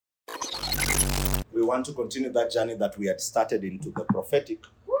we want to continue that journey that we had started into the prophetic.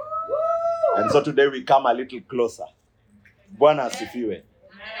 And so today we come a little closer. Bwana asifiwe.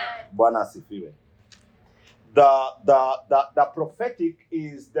 Bwana asifiwe. The prophetic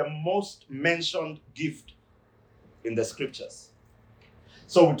is the most mentioned gift in the scriptures.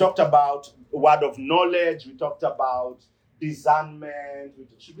 So we talked about word of knowledge. We talked about discernment.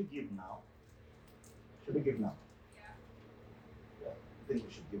 Should we give now? Should we give now? Yeah. I think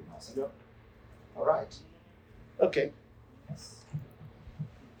we should give now. Senor? All right. Okay. Yes.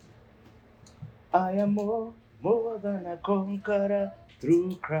 I am more than a conqueror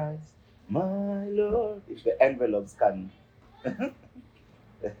through Christ, my Lord. If the envelopes can.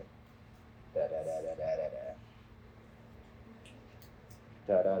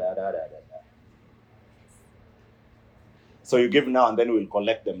 So you give now and then we'll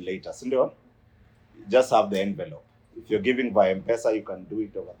collect them later. Sindio? Just have the envelope. If you're giving via M-Pesa, you can do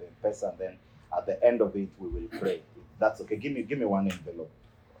it over the M-Pesa, and then at the end of it, we will pray. That's okay. Give me one envelope.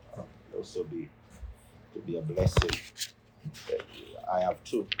 It'll also be a blessing. I have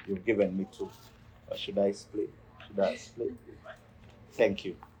two. You've given me two. Or should I split? Thank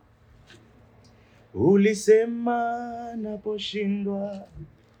you. Ulisema naposhindwa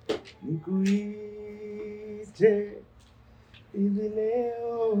nikuite, hivi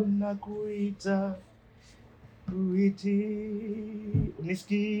leo nakuita,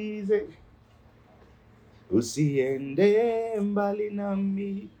 unisikize, usiende mbali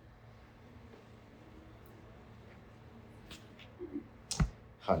nami.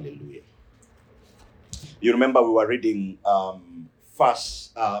 Hallelujah. You remember we were reading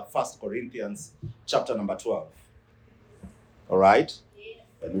First Corinthians chapter number 12. All right?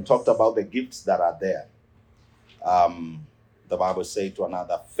 And we talked about the gifts that are there. The Bible says to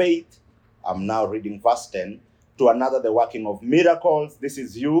another, faith. I'm now reading verse 10. To another, the working of miracles. This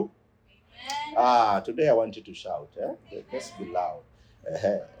is you. Amen. Today I want you to shout. Let's be loud.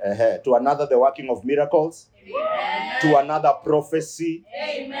 To another, the working of miracles. Amen. To another, prophecy.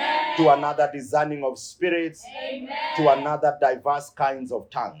 Amen. To another, discerning of spirits. Amen. To another, diverse kinds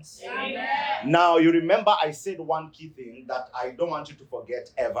of tongues. Amen. Now, you remember I said one key thing that I don't want you to forget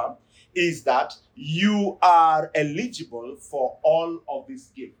ever, is that you are eligible for all of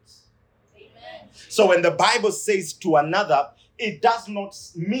these gifts. Amen. So when the Bible says to another, it does not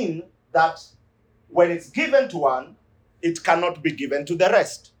mean that when it's given to one, it cannot be given to the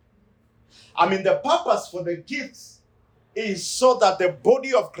rest. I mean, the purpose for the gifts is so that the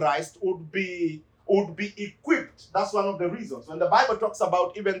body of Christ would be equipped. That's one of the reasons. When the Bible talks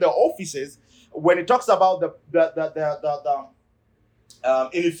about even the offices, when it talks about in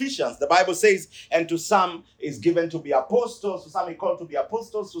Ephesians, the Bible says, and to some is given to be apostles, to some is called to be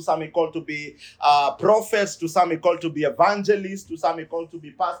apostles, to some is called to be prophets, to some is called to be evangelists, to some is called to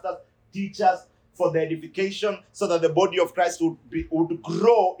be pastors, teachers, for the edification, so that the body of Christ would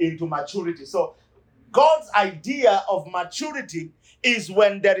grow into maturity. So God's idea of maturity is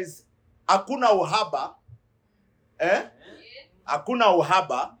when there is hakuna uhaba, hakuna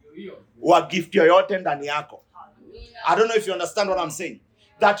uhaba wa gift yoyote ndani yako. I don't know if you understand what I'm saying.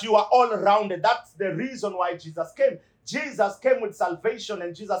 That you are all rounded. That's the reason why Jesus came. Jesus came with salvation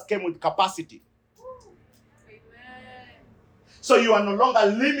and Jesus came with capacity. So you are no longer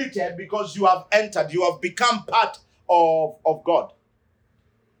limited because you have entered. You have become part of God.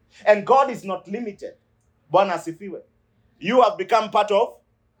 And God is not limited. Bwana asifiwe. You have become part of,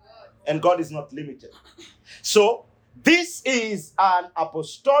 and God is not limited. So this is an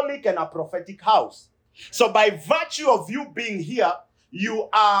apostolic and a prophetic house. So by virtue of you being here, you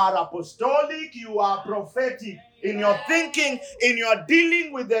are apostolic, you are prophetic. In your thinking, in your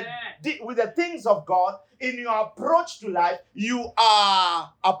dealing with the things of God, in your approach to life, you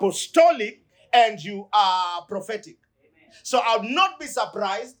are apostolic and you are prophetic. Amen. So I'll not be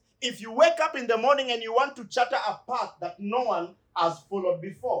surprised if you wake up in the morning and you want to charter a path that no one has followed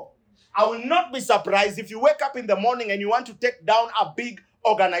before. I will not be surprised if you wake up in the morning and you want to take down a big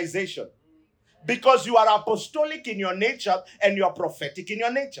organization. Because you are apostolic in your nature and you are prophetic in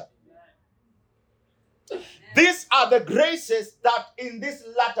your nature. These are the graces that in these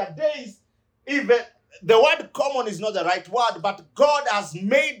latter days, even the word common is not the right word, but God has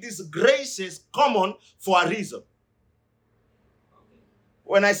made these graces common for a reason.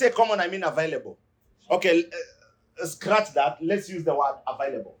 When I say common, I mean available. Okay, scratch that. Let's use the word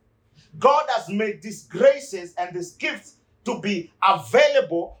available. God has made these graces and these gifts to be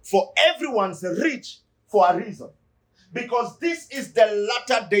available for everyone's reach for a reason. Because this is the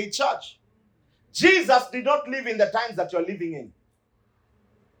latter day church. Jesus did not live in the times that you're living in.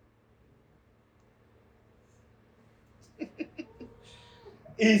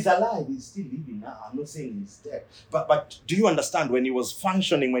 He's alive. He's still living now. I'm not saying he's dead. But do you understand, when he was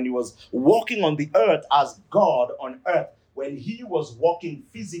functioning, when he was walking on the earth as God on earth, when he was walking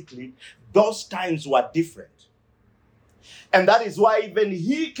physically, those times were different. And that is why even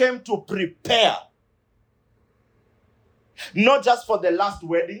he came to prepare, not just for the last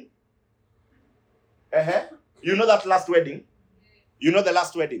wedding. You know that last wedding? You know the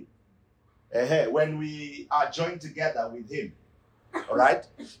last wedding? When we are joined together with him. All right?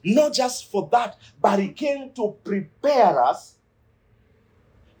 Not just for that, but he came to prepare us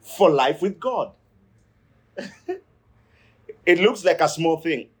for life with God. It looks like a small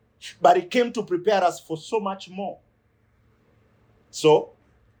thing, but he came to prepare us for so much more. So,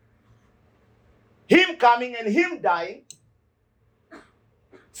 him coming and him dying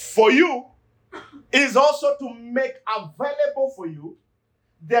for you is also to make available for you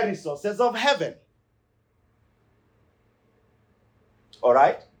the resources of heaven. All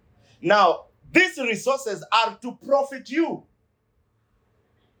right? Now, these resources are to profit you.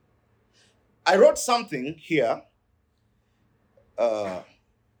 I wrote something here.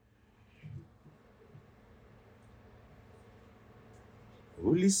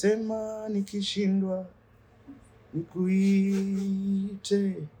 Ulisema nikishindwa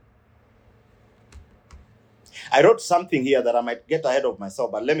nikuite. I wrote something here that I might get ahead of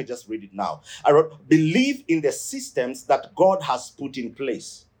myself, but let me just read it now. I wrote, believe in the systems that God has put in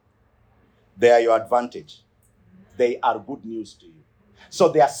place. They are your advantage. They are good news to you. So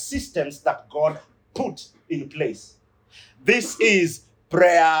they are systems that God put in place. This is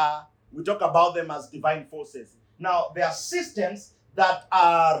prayer. We talk about them as divine forces. Now, there are systems that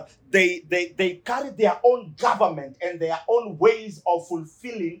are, they carry their own government and their own ways of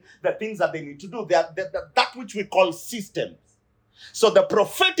fulfilling the things that they need to do. They are that which we call systems. So the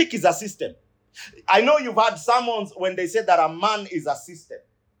prophetic is a system. I know you've had sermons when they say that a man is a system.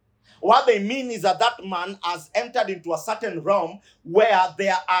 What they mean is that that man has entered into a certain realm where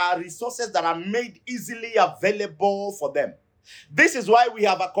there are resources that are made easily available for them. This is why we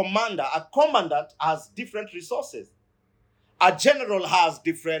have a commander. A commandant has different resources. A general has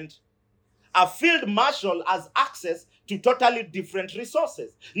different. A field marshal has access to totally different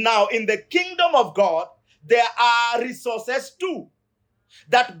resources. Now, in the kingdom of God, there are resources too.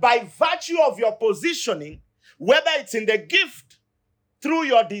 That by virtue of your positioning, whether it's in the gift through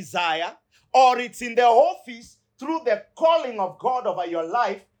your desire, or it's in the office through the calling of God over your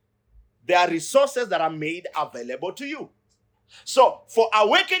life, there are resources that are made available to you. So, for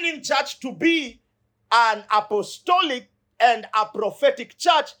Awakening Church to be an apostolic and a prophetic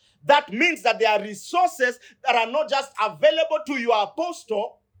church, that means that there are resources that are not just available to your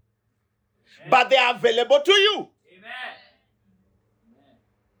apostle, amen, but they are available to you. Amen.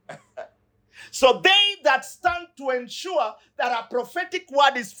 So they that stand to ensure that a prophetic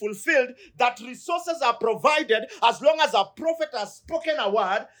word is fulfilled, that resources are provided, as long as a prophet has spoken a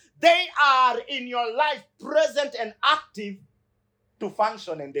word, they are in your life present and active to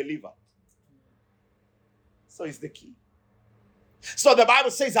function and deliver. So it's the key. So the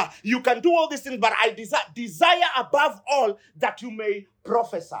Bible says that you can do all these things, but I desire above all that you may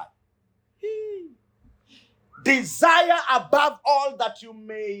prophesy. Desire above all that you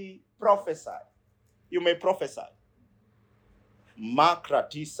may prophesy. You may prophesy.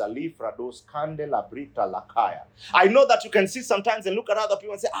 Makratisa lifrados candela brita lakaya. I know that you can see sometimes and look at other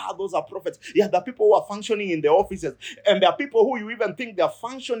people and say, those are prophets. Yeah, there are people who are functioning in the offices. And there are people who you even think they're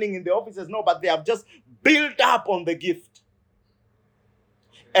functioning in the offices. No, but they have just built up on the gift.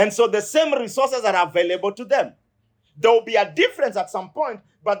 And so the same resources are available to them. There will be a difference at some point,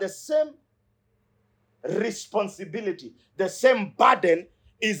 but the same responsibility, the same burden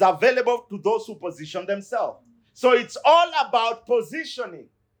is available to those who position themselves. So it's all about positioning.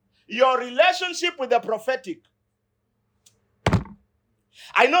 Your relationship with the prophetic.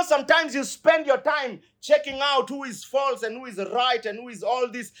 I know sometimes you spend your time checking out who is false and who is right and who is all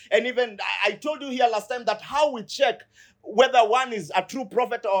this. And even I told you here last time that how we check whether one is a true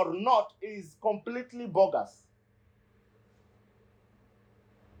prophet or not is completely bogus.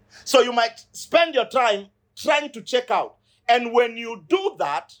 So you might spend your time trying to check out. And when you do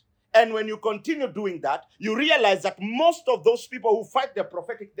that, and when you continue doing that, you realize that most of those people who fight the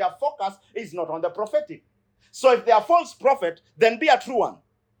prophetic, their focus is not on the prophetic. So if they are false prophet, then be a true one.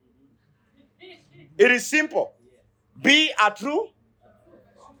 It is simple. Be a true.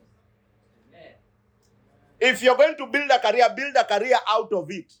 If you're going to build a career out of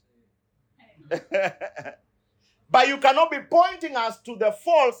it. But you cannot be pointing us to the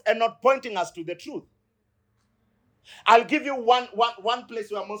false and not pointing us to the truth. I'll give you one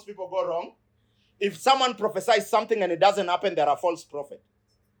place where most people go wrong. If someone prophesies something and it doesn't happen, they're a false prophet.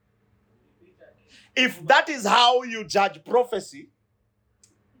 If that is how you judge prophecy,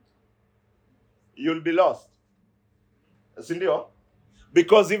 you'll be lost. Sindio?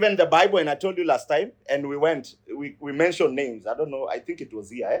 Because even the Bible, and I told you last time, and we mentioned names. I don't know, I think it was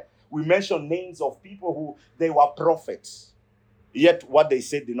here. We mentioned names of people who they were prophets, yet what they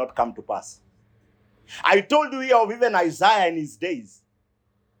said did not come to pass. I told you here of even Isaiah in his days.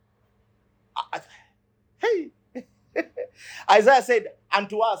 Hey, Isaiah said,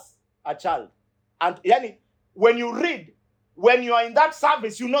 "Unto us a child." And yani, when you read, when you are in that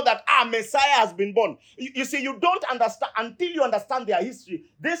service, you know that Messiah has been born. You see, you don't understand until you understand their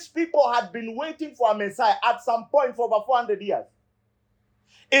history. These people had been waiting for a Messiah at some point for over 400 years.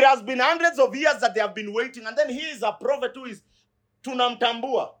 It has been hundreds of years that they have been waiting, and then he is a prophet who is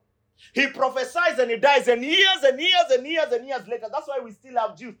tunamtambua. He prophesies and he dies, and years and years and years and years later. That's why we still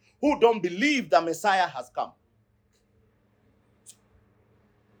have Jews who don't believe the Messiah has come.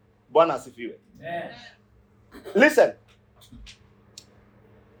 Bwana asifiwe. Listen.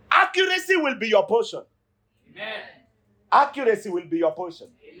 Accuracy will be your portion. Amen. Accuracy will be your portion.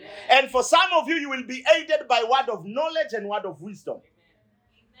 Amen. And for some of you, you will be aided by word of knowledge and word of wisdom.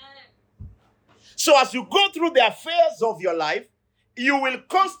 Amen. So as you go through the affairs of your life, you will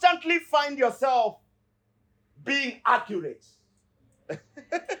constantly find yourself being accurate.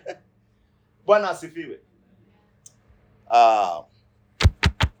 Bwana asifiwe.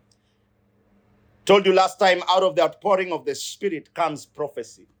 Told you last time, out of the outpouring of the Spirit comes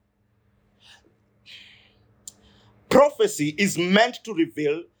prophecy. Prophecy is meant to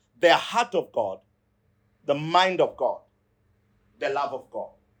reveal the heart of God, the mind of God, the love of God.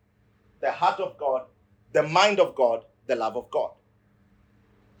 The heart of God, the mind of God, the love of God.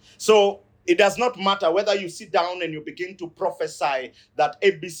 So it does not matter whether you sit down and you begin to prophesy that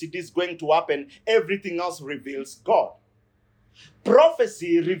ABCD is going to happen, everything else reveals God.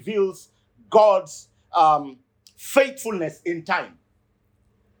 Prophecy reveals God's faithfulness in time,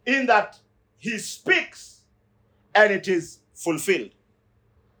 in that he speaks and it is fulfilled.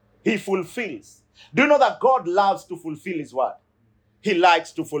 He fulfills. Do you know that God loves to fulfill his word? He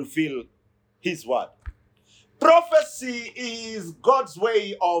likes to fulfill his word. Prophecy is God's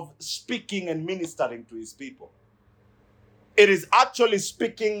way of speaking and ministering to his people. It is actually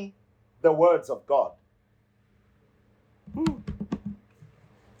speaking the words of God.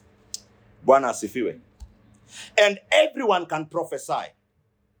 Bwana asifiwe. And everyone can prophesy.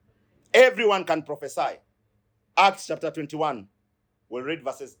 Everyone can prophesy. Acts chapter 21. We'll read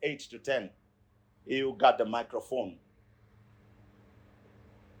verses 8 to 10. You got the microphone.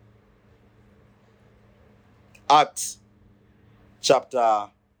 Acts chapter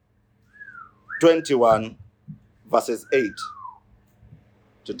 21, verses 8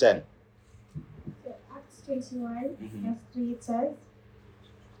 to 10. So Acts 21, verse 3 it says.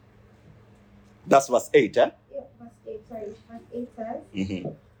 That's verse 8, eh? Yeah, verse 8, sorry. Verse 8 says,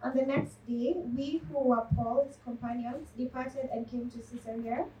 On the next day, we who were Paul's companions departed and came to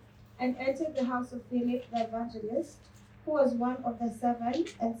Caesarea and entered the house of Philip the evangelist, who was one of the 7,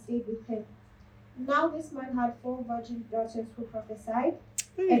 and stayed with him. Now this man had 4 virgin daughters who prophesied.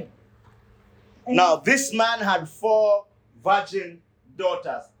 Now this man had 4 virgin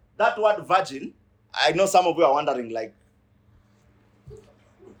daughters. That word virgin, I know some of you are wondering, like,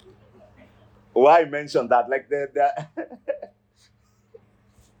 why mention that? Like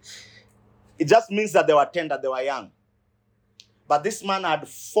it just means that they were tender, they were young. But this man had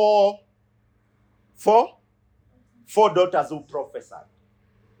 4 daughters who prophesied.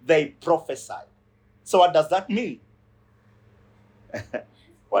 They prophesied. So what does that mean?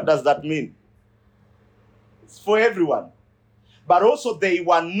 What does that mean? It's for everyone. But also they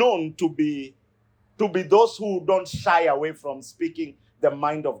were known to be those who don't shy away from speaking the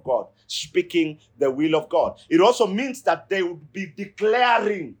mind of God, speaking the will of God. It also means that they would be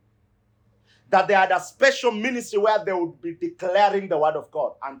declaring, that they had a special ministry where they would be declaring the word of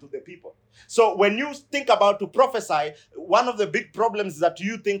God unto the people. So when you think about to prophesy, one of the big problems that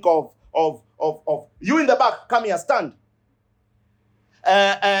you think of you in the back, come here, stand.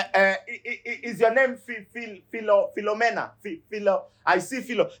 Is your name Philomena? I see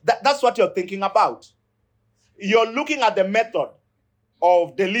Philo. That's what you're thinking about. You're looking at the method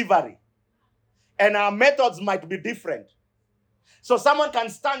of delivery. And our methods might be different. So someone can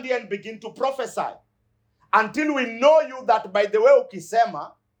stand here and begin to prophesy until we know you that by the way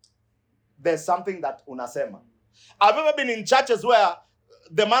ukisema, there's something that unasema. I've ever been in churches where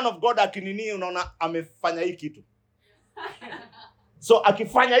the man of God akinini unaona amefanya hii kitu. So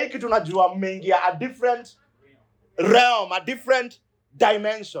akifanya hii kitu unajua ameingia a different realm, a different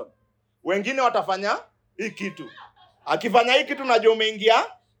dimension. Wengine watafanya hii kitu. Akifanya hii kitu unajua umeingia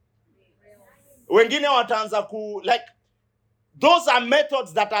Wengine wataanza like, those are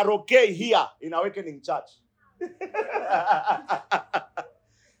methods that are okay here in Awakening Church.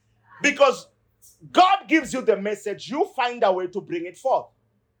 Because God gives you the message, you find a way to bring it forth.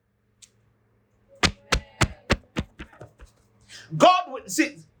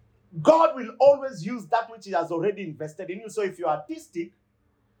 God will always use that which he has already invested in you. So if you're artistic,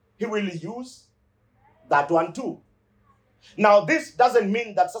 he will use that one too. Now, this doesn't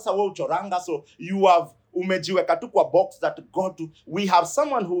mean that sasa wewe uchoranga, so you have umejiweka tu kwa box that God to. We have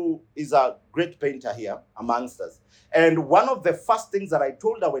someone who is a great painter here amongst us. And one of the first things that I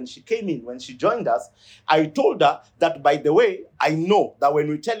told her when she came in, when she joined us, I told her that, by the way, I know that when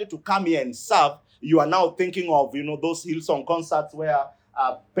we tell you to come here and serve, you are now thinking of, those Hillsong concerts where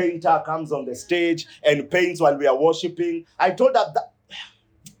a painter comes on the stage and paints while we are worshiping. I told her that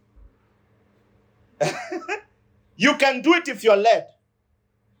you can do it if you're led.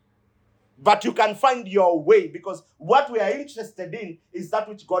 But you can find your way, because what we are interested in is that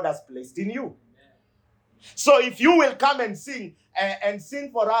which God has placed in you. So if you will come and sing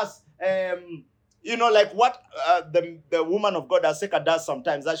for us, like what the woman of God, Aseka, does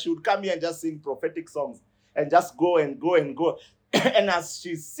sometimes, that she would come here and just sing prophetic songs and just go and go and go. And as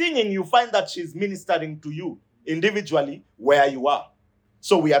she's singing, you find that she's ministering to you individually where you are.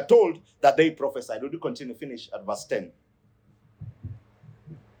 So we are told that they prophesied. Would you continue, finish at verse 10?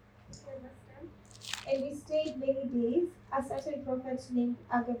 And we stayed many days. A certain prophet named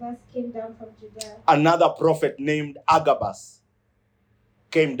Agabus came down from Judea. Another prophet named Agabus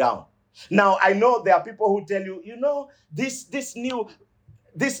came down. Now, I know there are people who tell you, this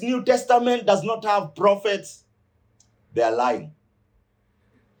New Testament does not have prophets. They are lying.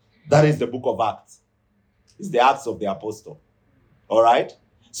 That is the book of Acts. It's the Acts of the Apostle. All right?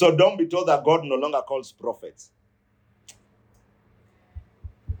 So don't be told that God no longer calls prophets.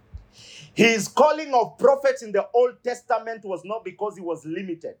 His calling of prophets in the Old Testament was not because he was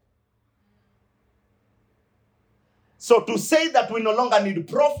limited. So to say that we no longer need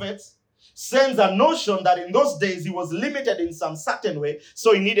prophets sends a notion that in those days he was limited in some certain way,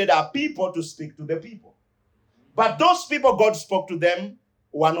 so he needed our people to speak to the people. But those people, God spoke to them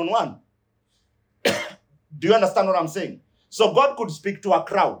one-on-one. Do you understand what I'm saying? So God could speak to a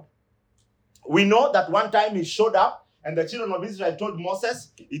crowd. We know that one time he showed up, and the children of Israel told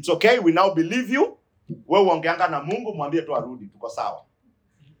Moses, it's okay, we now believe you. Wewe uongeanga na Mungu, mwambie tu arudi, tuko sawa.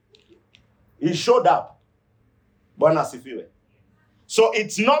 He showed up. Bwana asifiwe. So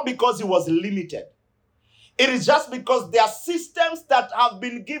it's not because he was limited. It is just because there are systems that have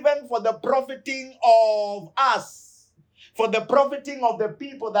been given for the profiting of us. For the profiting of the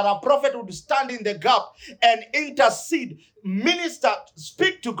people, that a prophet would stand in the gap and intercede, minister,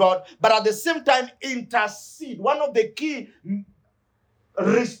 speak to God, but at the same time intercede. One of the key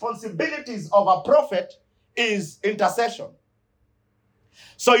responsibilities of a prophet is intercession.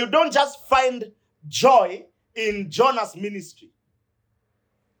 So you don't just find joy in Jonah's ministry.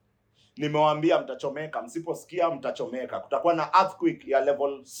 Nimewambia mtachomeka, msiposikia mtachomeka. Kutakuwa na earthquake ya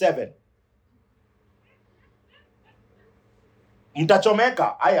level 7.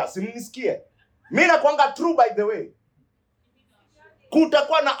 Mtachomeka. Aya, simnisikie. Mimi nakuanga true, by the way.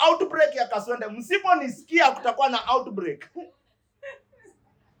 Kutakuwa na outbreak ya kaswende. Msiponisikia kutakuwa na outbreak.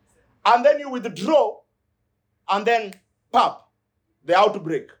 And then you withdraw, and then pop, the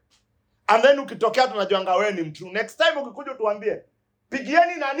outbreak. And then ukitokea tunajuanga wewe ni mtu. Next time ukikuja tuambie,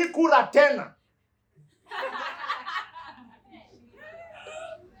 pigieni nani kura tena.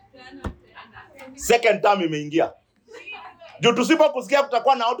 Second time imeingia. Juu tusipo kusikia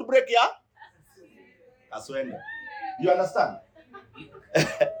kutakuwa na outbreak ya kaswende. You understand?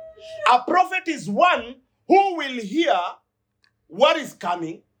 A prophet is one who will hear what is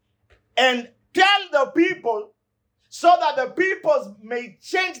coming and tell the people, so that the people may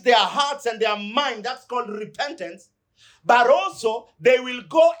change their hearts and their mind. That's called repentance. But also, they will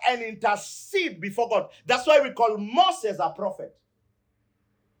go and intercede before God. That's why we call Moses a prophet.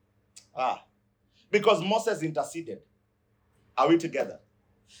 Because Moses interceded. Are we together?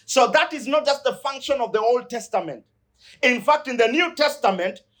 So that is not just the function of the Old Testament. In fact, in the New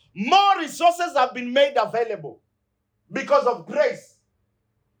Testament, more resources have been made available because of grace.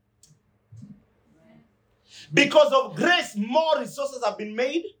 Because of grace, more resources have been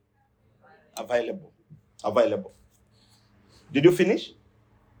made available. Did you finish?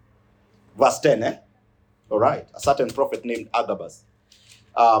 Verse 10, All right. A certain prophet named Agabus.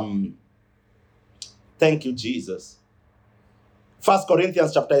 Thank you, Jesus. 1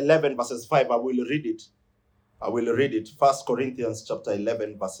 Corinthians chapter 11, verses 5. I will read it. 1 Corinthians chapter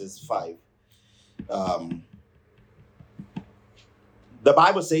 11, verses 5. The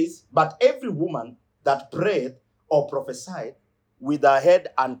Bible says, but every woman that prayeth or prophesied with her head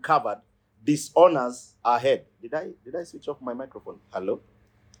uncovered dishonors her head. Did I switch off my microphone? Hello?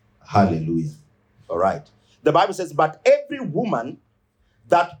 Hallelujah. All right. The Bible says, but every woman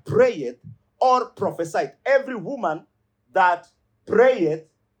that prayeth or prophesied, every woman that prayeth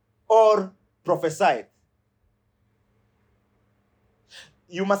or prophesied.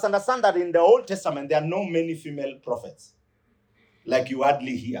 You must understand that in the Old Testament, there are no many female prophets, like you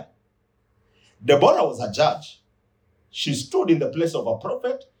hardly hear. Deborah was a judge. She stood in the place of a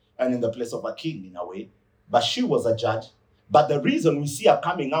prophet and in the place of a king in a way, but she was a judge. But the reason we see her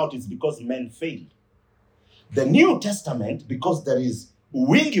coming out is because men failed. The New Testament, because there is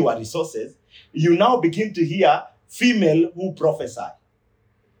wingier resources, you now begin to hear female who prophesy.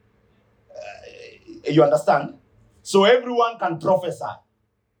 You understand? So everyone can prophesy.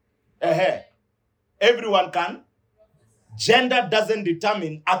 Everyone can. Gender doesn't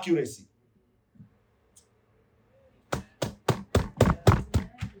determine accuracy.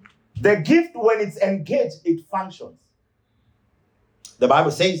 The gift, when it's engaged, it functions. The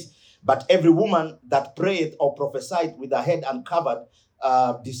Bible says, but every woman that prayed or prophesied with her head uncovered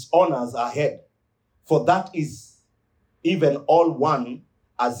dishonors her head. For that is even all one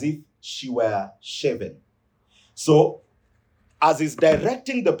as if she were shaven. So, as he's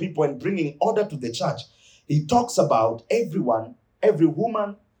directing the people and bringing order to the church, he talks about everyone, every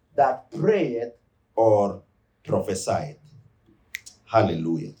woman that prayed or prophesied.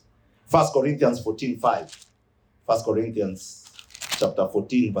 Hallelujah. 1 Corinthians 14:5. 1 Corinthians chapter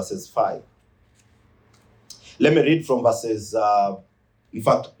 14, verses 5. Let me read from verses, in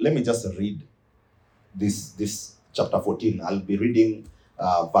fact, let me just read this chapter 14. I'll be reading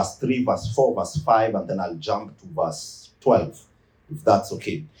verse 3, verse 4, verse 5, and then I'll jump to verse 12, if that's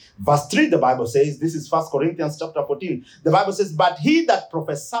okay. Verse 3, the Bible says, this is 1 Corinthians chapter 14. The Bible says, but he that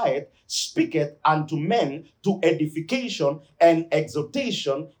prophesieth speaketh unto men to edification and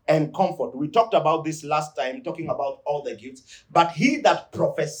exhortation and comfort. We talked about this last time, talking about all the gifts. But he that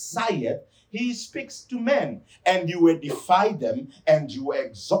prophesieth, he speaks to men, and you edify them, and you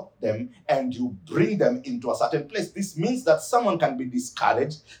exhort them, and you bring them into a certain place. This means that someone can be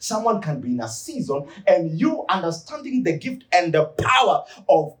discouraged, someone can be in a season, and you understanding the gift and the power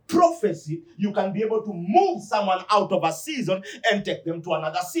of prophecy, you can be able to move someone out of a season and take them to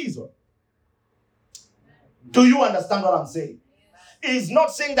another season. Do you understand what I'm saying? Is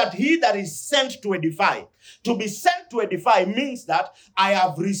not saying that he that is sent to edify. To be sent to edify means that I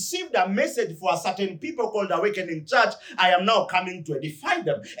have received a message for a certain people called Awakening Church. I am now coming to edify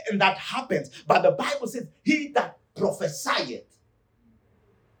them. And that happens. But the Bible says, he that prophesieth.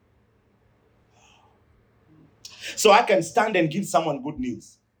 So I can stand and give someone good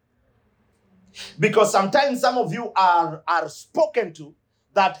news. Because sometimes some of you are spoken to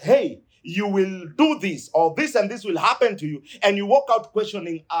that, hey, you will do this, or this and this will happen to you, and you walk out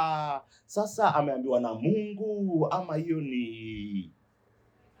questioning, sasa ameambiwa na Mungu ama hiyo ni.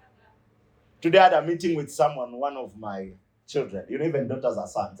 Today I had a meeting with someone, one of my children. You know, even daughters are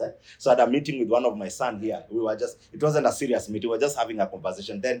sons. So I had a meeting with one of my sons here. It wasn't a serious meeting. We were just having a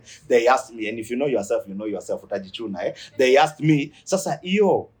conversation. Then they asked me, and if you know yourself, utajichuna. They asked me, sasa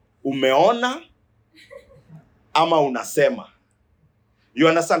iyo umeona ama unasema? You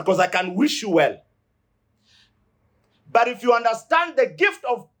understand? Because I can wish you well. But if you understand the gift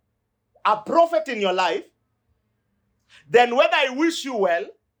of a prophet in your life, then whether I wish you well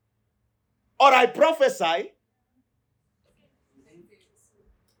or I prophesy,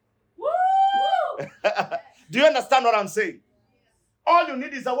 do you understand what I'm saying? All you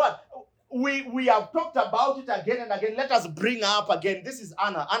need is a word. We have talked about it again and again. Let us bring her up again. This is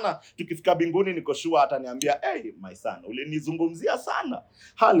Anna. Anna, tukifika binguni niko sure ataniambia, hey, my son, ulinizungumzia sana.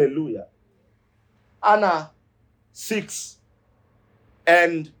 Hallelujah. Anna 6.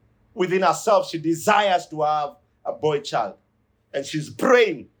 And within herself, she desires to have a boy child. And she's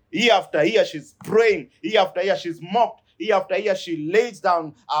praying. Year after year, she's praying. Year after year, she's mocked. Year after year, she lays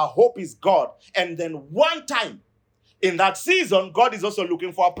down, her hope is God. And then one time, in that season, God is also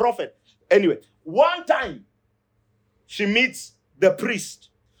looking for a prophet. Anyway, one time, she meets the priest,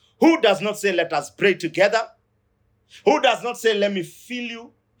 who does not say, let us pray together, who does not say, let me feel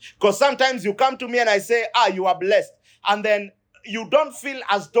you. Because sometimes you come to me and I say, you are blessed. And then you don't feel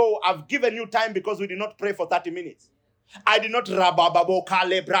as though I've given you time because we did not pray for 30 minutes. I did not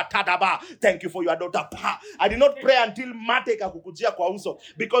thank you for your daughter. I did not pray until mate kakukujia kwa uso.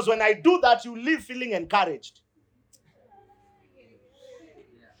 Because when I do that, you leave feeling encouraged.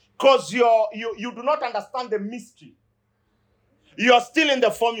 Because you do not understand the mystery. You are still in the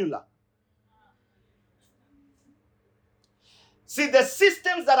formula. See, the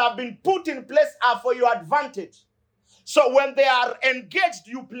systems that have been put in place are for your advantage. So when they are engaged,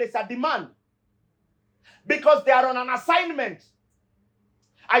 you place a demand. Because they are on an assignment.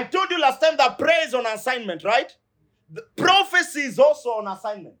 I told you last time that prayer is on assignment, right? The prophecy is also on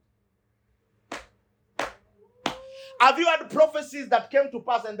assignment. Have you had prophecies that came to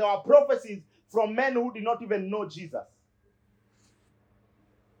pass, and there were prophecies from men who did not even know Jesus?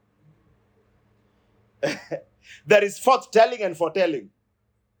 There is forth-telling and foretelling.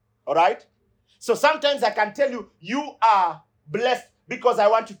 All right? So sometimes I can tell you, you are blessed because I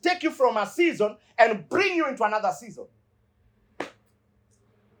want to take you from a season and bring you into another season.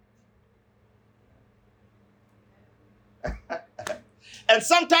 And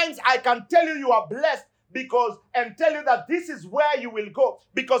sometimes I can tell you you are blessed and tell you that this is where you will go,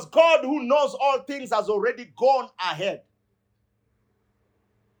 because God, who knows all things, has already gone ahead.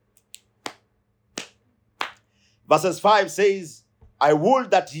 Verses 5 says, I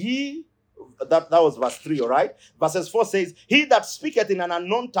would that that was verse 3, all right? Verses 4 says, he that speaketh in an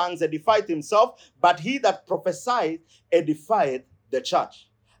unknown tongue edifieth himself, but he that prophesieth edifieth the church.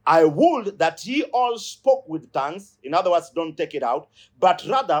 I would that ye all spoke with tongues. In other words, don't take it out, but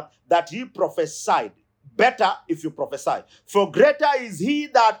rather that ye prophesied. Better if you prophesy. For greater is he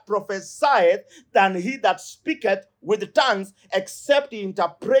that prophesieth than he that speaketh with tongues, except he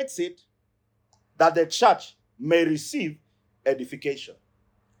interprets it, that the church may receive edification.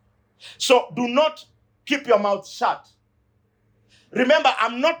 So do not keep your mouth shut. Remember,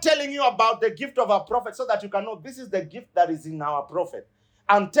 I'm not telling you about the gift of a prophet so that you can know this is the gift that is in our prophet.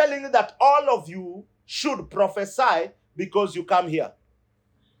 I'm telling you that all of you should prophesy because you come here.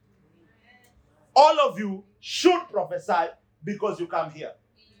 All of you should prophesy because you come here.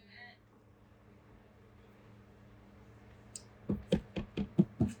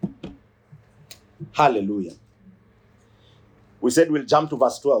 Hallelujah. We said we'll jump to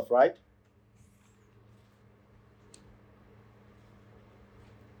verse 12, right?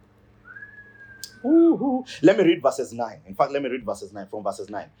 Let me read verses 9. In fact, let me read verses 9 from verses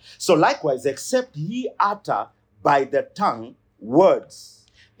 9. So likewise, except ye utter by the tongue words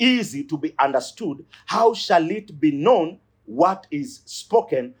easy to be understood, how shall it be known what is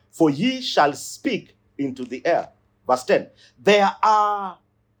spoken? For ye shall speak into the air. Verse 10. There are,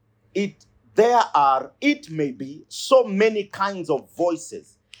 it may be, so many kinds of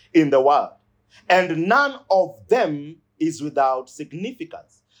voices in the world, and none of them is without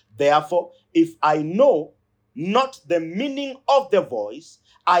significance. Therefore, if I know not the meaning of the voice,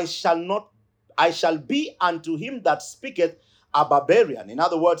 I shall be unto him that speaketh a barbarian. In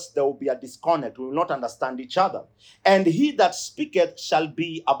other words, there will be a disconnect. We will not understand each other. And he that speaketh shall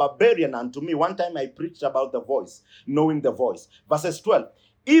be a barbarian unto me. One time I preached about the voice, knowing the voice. Verses 12.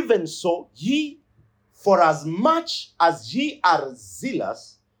 Even so, ye, for as much as ye are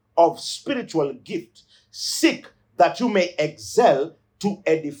zealous of spiritual gift, seek that you may excel to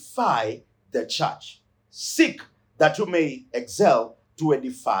edify the church. Seek that you may excel to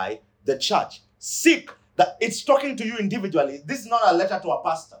edify the church. Seek that. It's talking to you individually. This is not a letter to a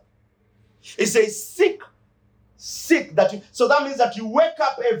pastor. It says seek that you. So that means that you wake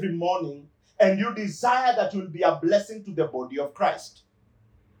up every morning and you desire that you will be a blessing to the body of Christ.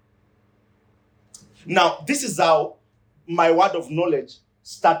 Now, this is how my word of knowledge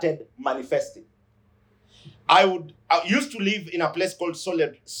started manifesting. I used to live in a place called Sore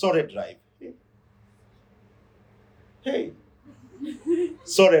Drive. Hey.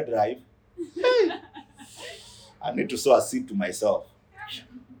 Sore Drive. Hey. I need to sow a seed to myself.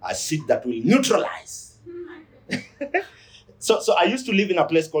 A seed that will neutralize. So I used to live in a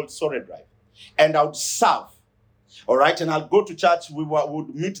place called Sore Drive. And I would serve. All right. And I'll go to church. We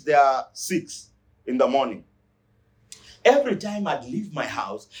would meet there 6 in the morning. Every time I'd leave my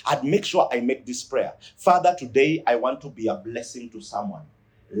house, I'd make sure I make this prayer. Father, today I want to be a blessing to someone.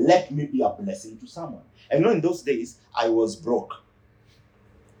 Let me be a blessing to someone. And in those days, I was broke.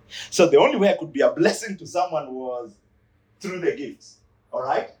 So the only way I could be a blessing to someone was through the gifts. All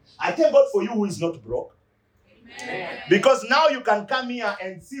right? I thank God for you who is not broke. Amen. Because now you can come here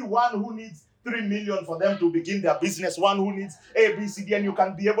and see one who needs 3 million for them to begin their business, one who needs A, B, C, D, and you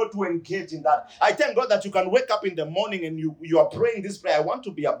can be able to engage in that. I thank God that you can wake up in the morning and you are praying this prayer. I want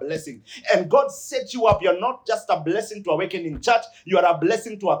to be a blessing. And God set you up. You're not just a blessing to Awakening Church. You are a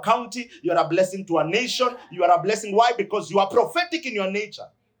blessing to a county. You are a blessing to a nation. You are a blessing. Why? Because you are prophetic in your nature.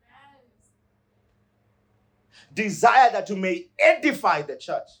 Desire that you may edify the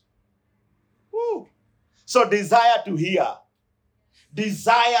church. Woo. So desire to hear.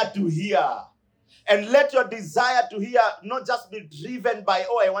 Desire to hear. And let your desire to hear not just be driven by,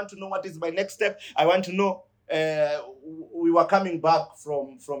 I want to know what is my next step. I want to know. we were coming back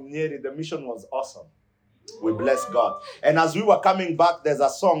from Nyeri. The mission was awesome. We bless God. And as we were coming back, there's a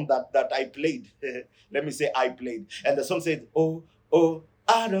song that I played. Let me say I played. And the song said, oh,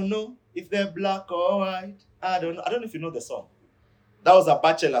 I don't know if they're black or white. I don't know. I don't know if you know the song. That was a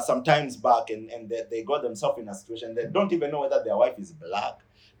bachelor some times back, and they got themselves in a situation. They don't even know whether their wife is black,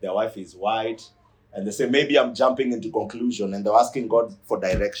 their wife is white. And they say, maybe I'm jumping into conclusion. And they're asking God for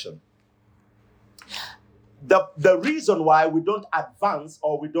direction. The reason why we don't advance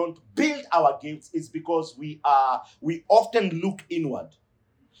or we don't build our gifts is because we often look inward.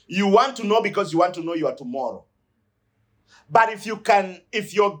 You want to know because you want to know your tomorrow. But if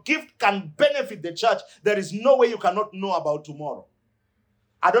your gift can benefit the church, there is no way you cannot know about tomorrow.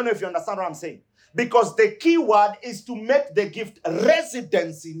 I don't know if you understand what I'm saying. Because the key word is to make the gift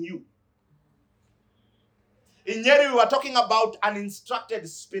residence in you. In Nyeri, we were talking about an instructed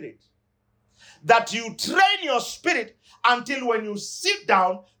spirit. That you train your spirit until when you sit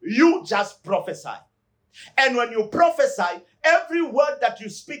down, you just prophesy. And when you prophesy, every word that you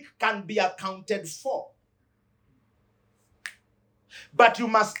speak can be accounted for. But you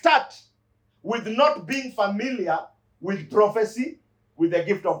must start with not being familiar with prophecy, with the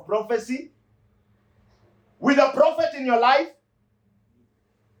gift of prophecy, with a prophet in your life.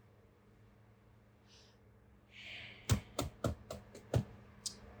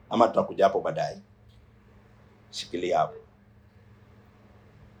 Ama tutakuja hapo baadaye. Shikilia hapo.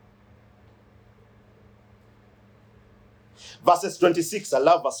 Verses 26. I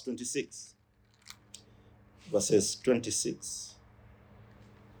love verse 26. Verses 26.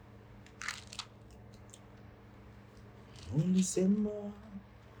 Ulisema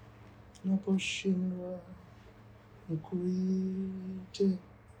naposhindwa nikuite.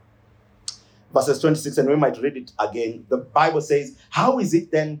 Verses 26, and we might read it again. The Bible says, how is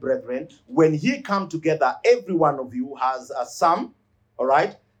it then, brethren, when ye come together, every one of you has a psalm, all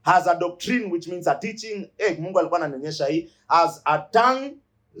right, has a doctrine, which means a teaching, Mungu alikuwa ananionyesha hii, has a tongue,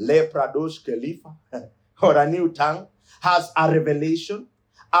 le pradosh kelifa, or a new tongue, has a revelation,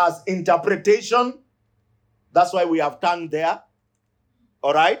 has interpretation. That's why we have tongue there,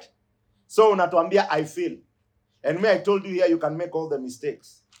 all right? So unatuambia, I feel. And me, I told you here, you can make all the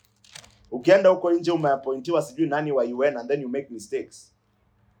mistakes. Ukienda huko nje umeappointiwa sijui nani wa UN and then you make mistakes.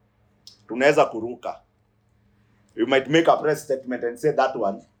 Tunaweza kuruka. You might make a press statement and say that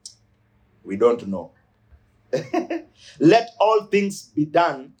one, we don't know. Let all things be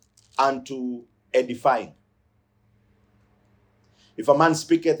done unto edifying. If a man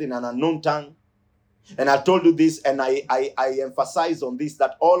speaketh in an unknown tongue, and I told you this, and I emphasize on this,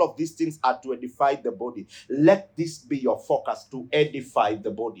 that all of these things are to edify the body. Let this be your focus, to edify the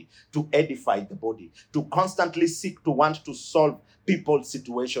body, to edify the body, to constantly seek to want to solve people's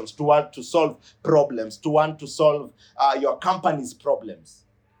situations, to want to solve problems, to want to solve your company's problems.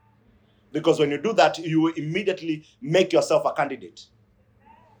 Because when you do that, you will immediately make yourself a candidate.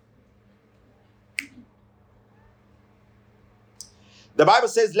 The Bible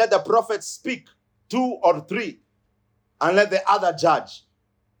says, let the prophets speak 2 or 3, and let the other judge.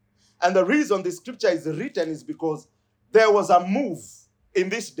 And the reason the scripture is written is because there was a move in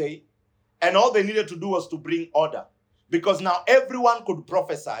this day, and all they needed to do was to bring order. Because now everyone could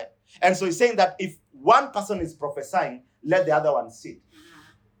prophesy. And so he's saying that if one person is prophesying, let the other one sit.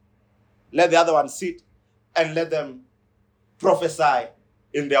 Let the other one sit and let them prophesy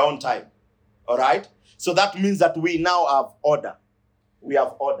in their own time. All right? So that means that we now have order. We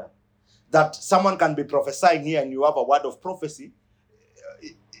have order. That someone can be prophesying here and you have a word of prophecy,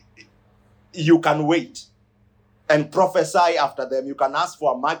 you can wait and prophesy after them. You can ask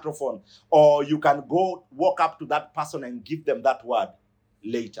for a microphone, or you can go walk up to that person and give them that word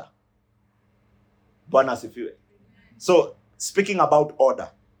later. Bwana asifiwe. So, speaking about order,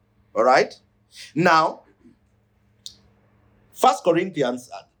 all right? Now, 1 Corinthians,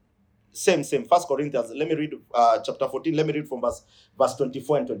 same. 1 Corinthians, let me read chapter 14. Let me read from verse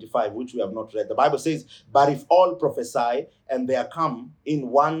 24 and 25, which we have not read. The Bible says, but if all prophesy, and there come in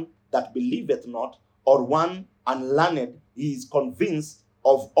one that believeth not, or one unlearned, he is convinced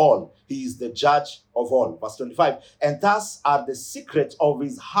of all. He is the judge of all. Verse 25, and thus are the secrets of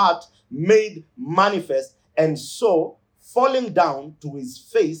his heart made manifest, and so, falling down to his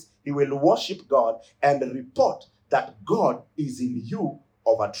face, he will worship God and report that God is in you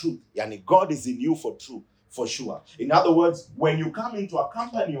of a truth. Yani God is in you for truth, for sure. In other words, when you come into a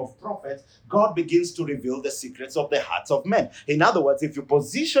company of prophets, God begins to reveal the secrets of the hearts of men. In other words, if you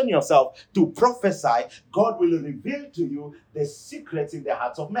position yourself to prophesy, God will reveal to you the secrets in the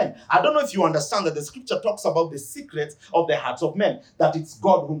hearts of men. I don't know if you understand that the scripture talks about the secrets of the hearts of men, that it's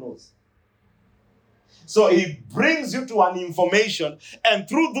God who knows. So he brings you to an information, and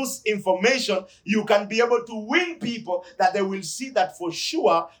through this information, you can be able to win people that they will see that for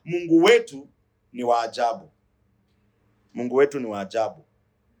sure, Mungu wetu ni wa ajabu. Mungu wetu ni wa ajabu.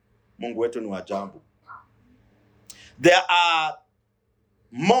 Mungu wetu ni wa ajabu. There are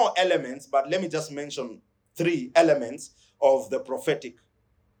more elements, but let me just mention 3 elements of the prophetic.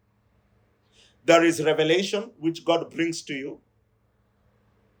 There is revelation, which God brings to you.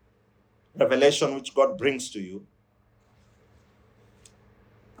 Revelation, which God brings to you.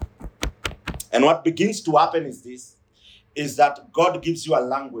 And what begins to happen is this, is that God gives you a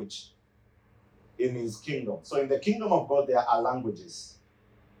language in his kingdom. So in the kingdom of God, there are languages.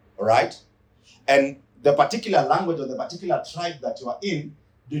 All right? And the particular language or the particular tribe that you are in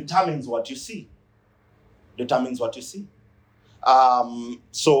determines what you see. Determines what you see.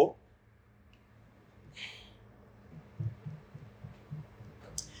 So,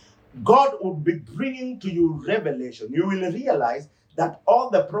 God would be bringing to you revelation. You will realize that all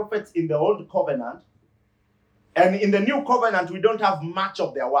the prophets in the old covenant and in the new covenant, we don't have much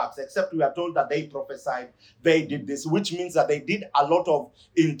of their works, except we are told that they prophesied, they did this, which means that they did a lot of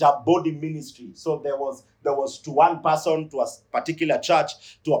interbody ministry. So there was to one person, to a particular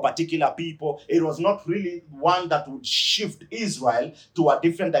church, to a particular people. It was not really one that would shift Israel to a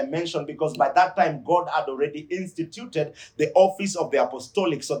different dimension, because by that time, God had already instituted the office of the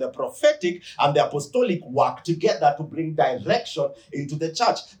apostolic. So the prophetic and the apostolic work together to bring direction into the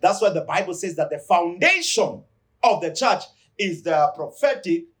church. That's why the Bible says that the foundation of the church is the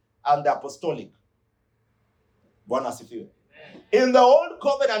prophetic and the apostolic. In the old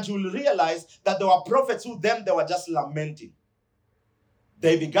covenant, you will realize that there were prophets who they were just lamenting.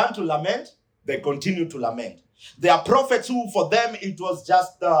 They began to lament, they continue to lament. There are prophets who, for them, it was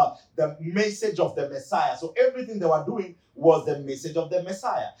just the message of the Messiah. So everything they were doing was the message of the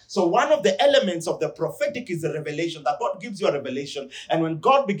Messiah. So one of the elements of the prophetic is the revelation, that God gives you a revelation. And when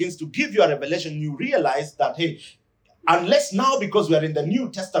God begins to give you a revelation, you realize that, hey, unless now, because we are in the New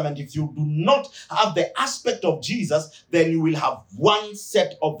Testament, if you do not have the aspect of Jesus, then you will have one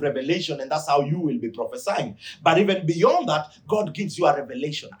set of revelation, and that's how you will be prophesying. But even beyond that, God gives you a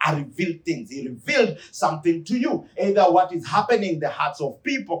revelation, a revealed things. He revealed something to you, either what is happening in the hearts of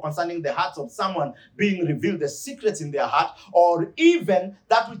people, concerning the hearts of someone, being revealed, the secrets in their heart, or even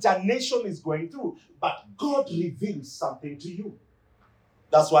that which a nation is going through. But God reveals something to you.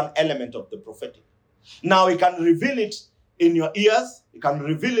 That's one element of the prophetic. Now, he can reveal it in your ears. He can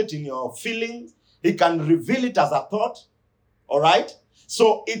reveal it in your feelings. He can reveal it as a thought. All right?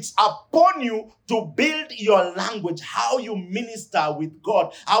 So it's upon you to build your language, how you minister with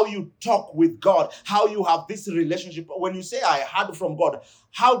God, how you talk with God, how you have this relationship. When you say, I heard from God,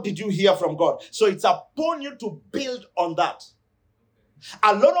 how did you hear from God? So it's upon you to build on that.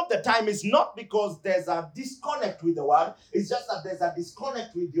 A lot of the time, it's not because there's a disconnect with the word. It's just that there's a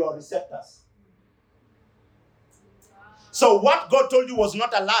disconnect with your receptors. So what God told you was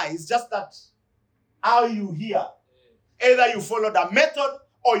not a lie. It's just that how you hear. Either you followed a method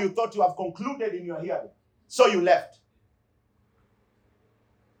or you thought you have concluded in your hearing. So you left.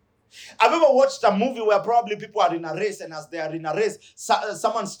 Have you ever watched a movie where probably people are in a race, and as they are in a race,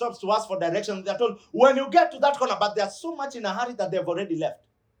 someone stops to ask for direction. They're told, when you get to that corner, but they're so much in a hurry that they've already left.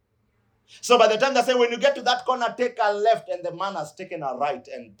 So by the time they say, when you get to that corner, take a left, and the man has taken a right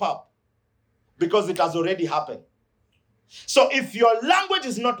and pop. Because it has already happened. So if your language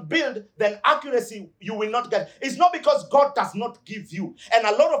is not built, then accuracy you will not get. It's not because God does not give you. And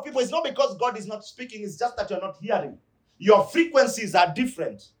a lot of people, it's not because God is not speaking, it's just that you're not hearing. Your frequencies are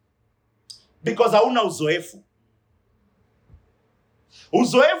different. Because hauna uzoefu.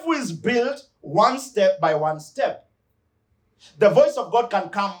 Uzoefu is built one step by one step. The voice of God can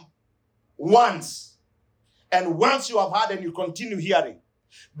come once. And once you have heard and you continue hearing.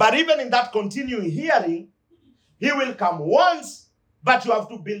 But even in that continuing hearing, he will come once, but you have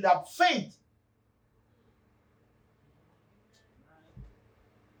to build up faith.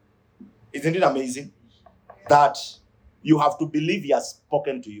 Isn't it amazing that you have to believe he has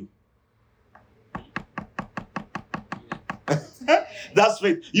spoken to you? That's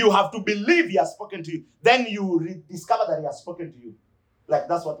faith. You have to believe he has spoken to you. Then you discover that he has spoken to you. Like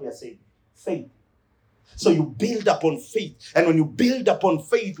that's what we are saying. Faith. So you build upon faith. And when you build upon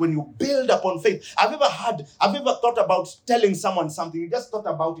faith, have you ever thought about telling someone something? You just thought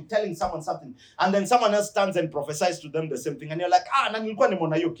about it, telling someone something. And then someone else stands and prophesies to them the same thing. And you're like, na nilikuwa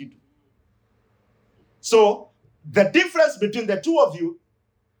nimeona hiyo kitu. So the difference between the two of you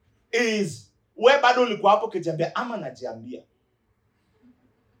is where bado ulikuwa hapo kijiambia ama najiambia.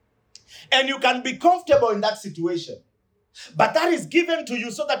 And you can be comfortable in that situation. But that is given to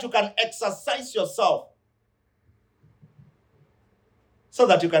you so that you can exercise yourself. So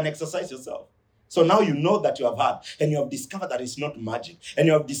that you can exercise yourself. So now you know that you have had, and you have discovered that it's not magic, and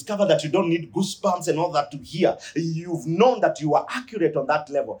you have discovered that you don't need goosebumps and all that to hear. You've known that you are accurate on that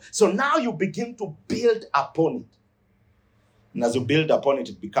level. So now you begin to build upon it. And as you build upon it,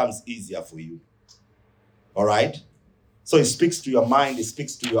 it becomes easier for you. All right? So it speaks to your mind, it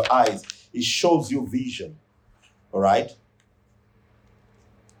speaks to your eyes, it shows you vision. All right?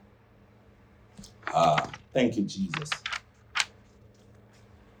 Thank you, Jesus.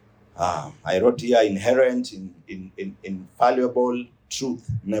 I wrote here, inherent, infallible truth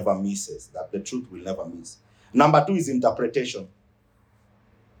never misses. That the truth will never miss. Number 2 is interpretation.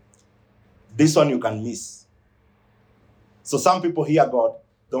 This one you can miss. So some people hear God.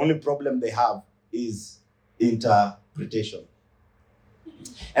 The only problem they have is interpretation.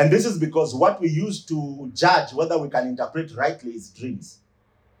 And this is because what we use to judge whether we can interpret rightly is dreams.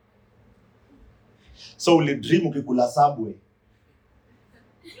 So uli dream ukikula Subway.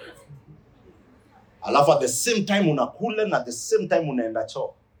 Alafu at the same time unakula and at the same time unaenda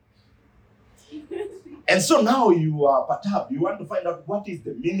choo. And so now you are perturbed. You want to find out what is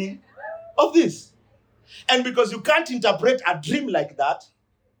the meaning of this. And because you can't interpret a dream like that,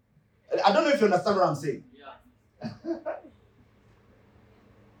 I don't know if you understand what I'm saying. Yeah.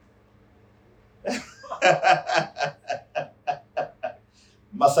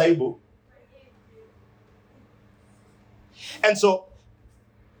 Masaibu. And so,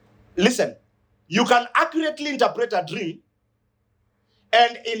 listen, you can accurately interpret a dream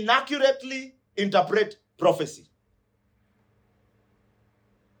and inaccurately interpret prophecy.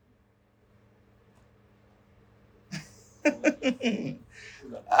 A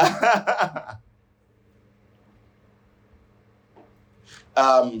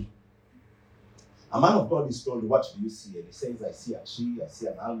man of God is told, what do you see? And he says, I see a tree, I see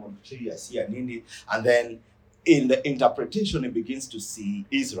an almond tree, I see an Indi. And then in the interpretation, he begins to see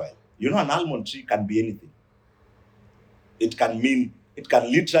Israel. You know, an almond tree can be anything. It can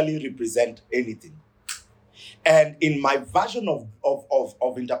literally represent anything. And in my version of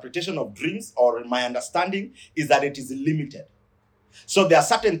interpretation of dreams, or in my understanding, is that it is limited. So there are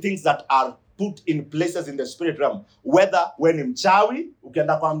certain things that are put in places in the spirit realm. Whether when mchawi,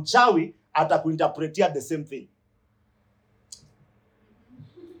 ukienda kwa mchawi, atakuinterpretia the same thing.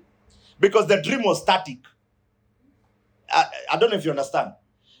 Because the dream was static. I don't know if you understand.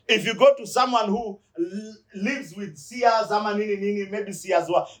 If you go to someone who lives with seers, maybe seers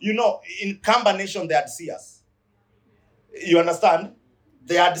were, you know, in Kamba Nation they had seers. You understand?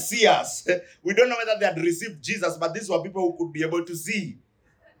 They had seers. We don't know whether they had received Jesus, but these were people who could be able to see.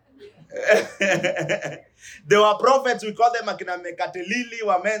 There were prophets, we call them Akina Mekatelili,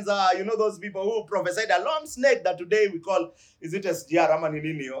 Wamenza, you know those people who prophesied a long snake that today we call, is it SDR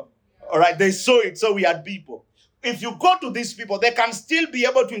Ramaninio? All right, they saw it, so we had people. If you go to these people, they can still be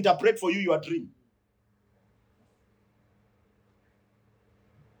able to interpret for you your dream.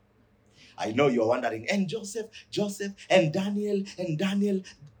 I know you're wondering, and Joseph, and Daniel.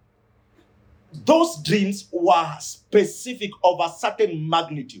 Those dreams were specific of a certain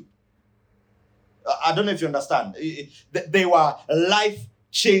magnitude. I don't know if you understand. They were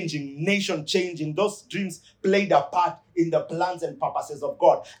life-changing, nation-changing. Those dreams played a part in the plans and purposes of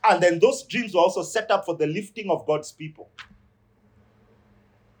God. And then those dreams were also set up for the lifting of God's people.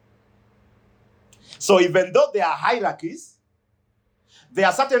 So even though there are hierarchies, there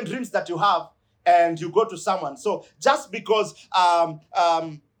are certain dreams that you have and you go to someone. So just because,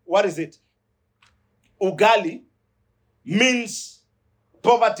 what is it? Ugali means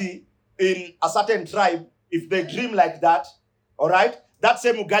poverty in a certain tribe. If they dream like that, all right, that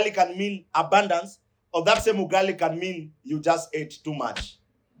same ugali can mean abundance, or that same ugali can mean you just ate too much.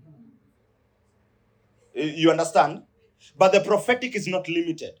 You understand? But the prophetic is not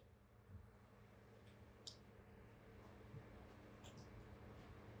limited.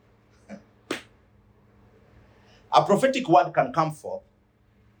 A prophetic word can come forth,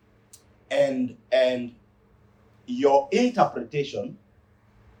 and your interpretation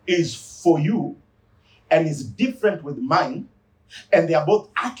is for you and is different with mine, and they are both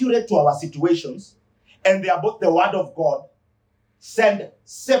accurate to our situations, and they are both the word of God sent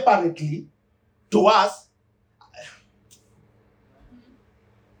separately to us.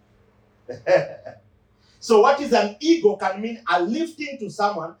 So what is an ego can mean a lifting to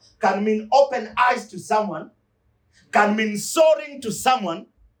someone, can mean open eyes to someone, can mean soaring to someone,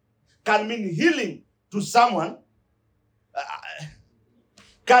 can mean healing to someone,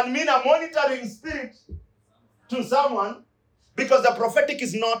 can mean a monitoring spirit to someone, because the prophetic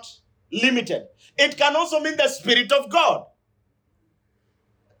is not limited. It can also mean the Spirit of God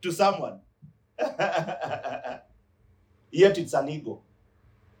to someone. Yet it's an ego.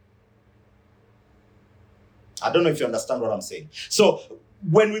 I don't know if you understand what I'm saying. So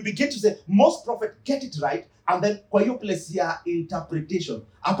when we begin to say, most prophets get it right, and then kwa hiyo place ya interpretation,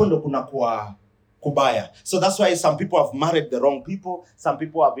 hapo ndo kuna kwa kubaya. So that's why some people have married the wrong people. Some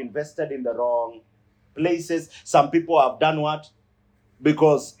people have invested in the wrong places. Some people have done what?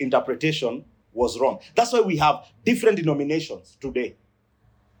 Because interpretation was wrong. That's why we have different denominations today.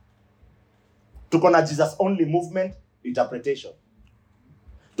 Tuko na Jesus only movement, interpretation.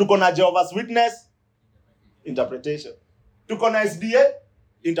 Tuko na Jehovah's Witness, interpretation. Tuko na SDA,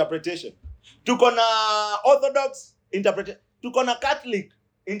 interpretation. Tuko na Orthodox, interpretation. Tuko na Catholic,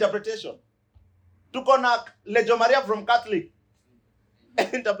 interpretation. Tuko na Legio Maria from Catholic,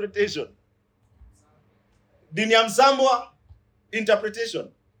 interpretation. Dini ya Msambwa, interpretation.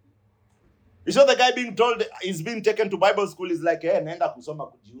 You saw the guy being told he's being taken to Bible school is like, hey, naenda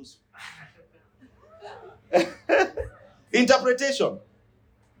kusoma kujihusu. Interpretation.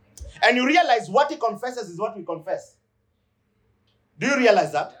 And you realize what he confesses is what we confess. Do you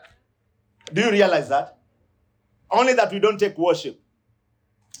realize that? Do you realize that? Only that we don't take worship.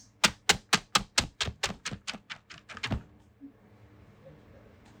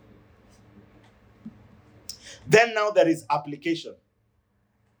 Then now there is application.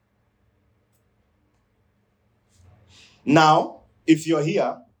 Now, if you're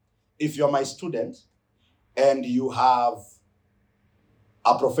here, if you're my student, and you have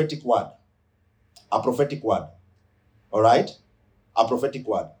a prophetic word, all right? A prophetic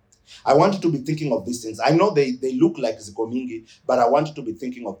word. I want you to be thinking of these things. I know they look like zikomingi, but I want you to be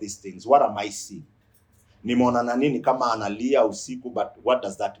thinking of these things. What am I seeing? Nimeona na nini kama analia usiku, but what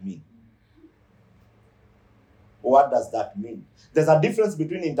does that mean? What does that mean? There's a difference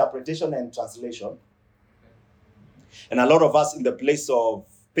between interpretation and translation. And a lot of us, in the place of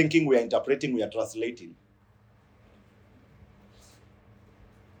thinking we are interpreting, we are translating.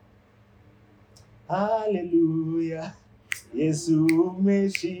 Hallelujah. Yesu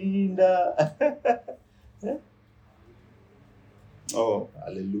umeshinda. Oh,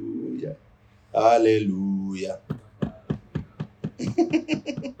 hallelujah. Hallelujah.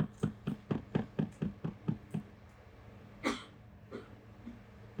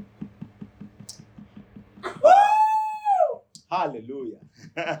 Hallelujah.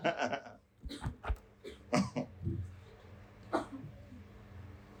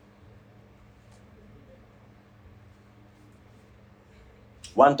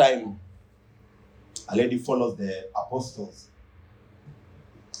 One time, a lady follows the apostles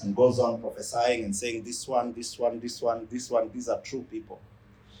and goes on prophesying and saying, this one, these are true people.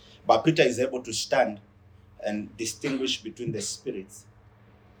 But Peter is able to stand and distinguish between the spirits.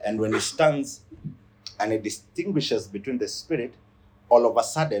 And when he stands and he distinguishes between the spirit, all of a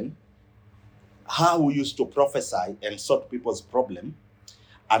sudden, how we used to prophesy and sort people's problem,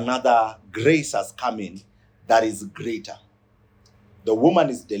 another grace has come in that is greater. The woman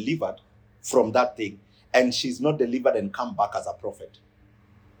is delivered from that thing, and she's not delivered and come back as a prophet.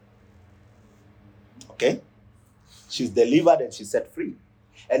 Okay? She's delivered and she's set free.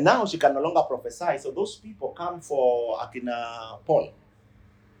 And now she can no longer prophesy. So those people come for Akina Paul.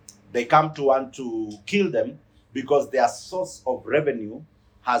 They come to want to kill them because their source of revenue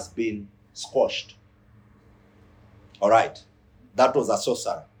has been squashed. All right. That was a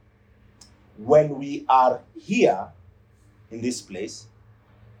sorcerer. When we are here in this place,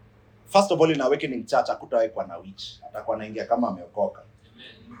 first of all, in Awakening Church, hakutawekwa na witch. Atakuwa naingia kama ameokoka.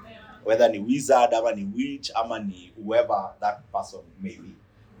 Whether ni wizard, ama ni witch, ama ni whoever that person may be.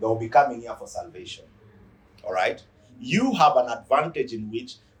 They will be coming here for salvation. All right? You have an advantage in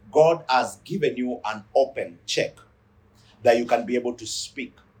which God has given you an open check that you can be able to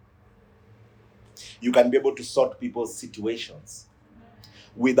speak. You can be able to sort people's situations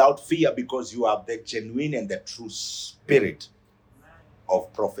without fear, because you have the genuine and the true spirit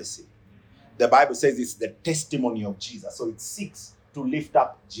of prophecy. The Bible says it's the testimony of Jesus. So it seeks to lift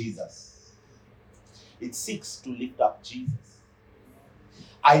up Jesus. It seeks to lift up Jesus.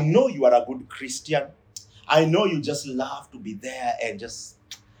 I know you are a good Christian. I know you just love to be there and just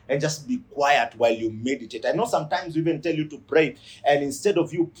be quiet while you meditate. I know sometimes we even tell you to pray, and instead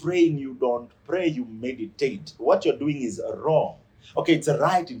of you praying, you don't pray, you meditate. What you're doing is wrong. Okay, it's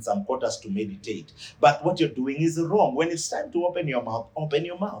right in some quarters to meditate, but what you're doing is wrong. When it's time to open your mouth, open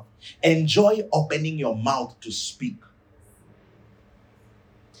your mouth. Enjoy opening your mouth to speak.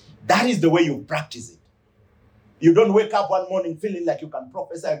 That is the way you practice it. You don't wake up one morning feeling like you can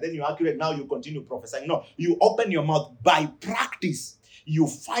prophesy and then you're accurate, now you continue prophesying. No, you open your mouth by practice. you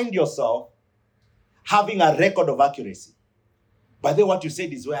find yourself having a record of accuracy. By the way, what you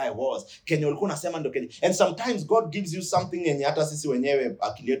said is where I was. And sometimes God gives you something and hata sisi wenyewe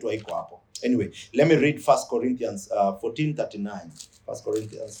akili yetu haiko hapo. Anyway, let me read 1 Corinthians 14:39. 1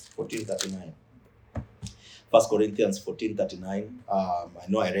 Corinthians 14:39. 1 Corinthians 14:39. I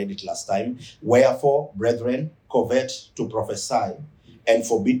know I read it last time. Wherefore, brethren, covet to prophesy, and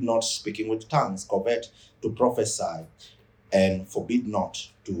forbid not speaking with tongues. Covet to prophesy, and forbid not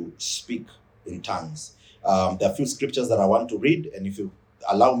to speak in tongues. There are a few scriptures that I want to read, and if you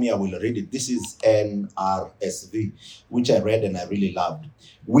allow me, I will read it. This is NRSV, which I read and I really loved.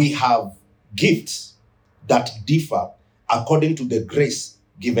 We have gifts that differ according to the grace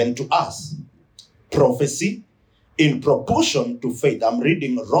given to us. Prophecy in proportion to faith. I'm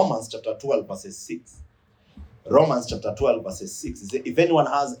reading Romans chapter 12, verses 6. Romans chapter 12, verses 6. If anyone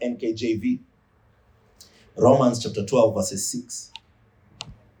has NKJV, Romans chapter 12, verses 6.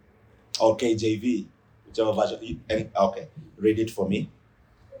 Or KJV, whichever version. Okay, read it for me.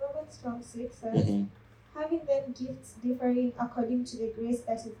 Romans 12:6 says, having then gifts differing according to the grace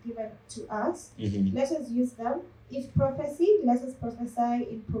that is given to us, let us use them. If prophecy, let us prophesy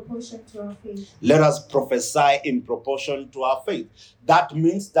in proportion to our faith. Let us prophesy in proportion to our faith. That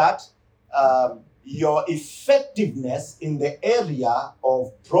means that your effectiveness in the area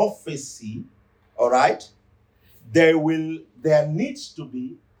of prophecy, all right, there needs to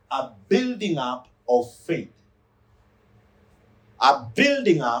be a building up of faith. A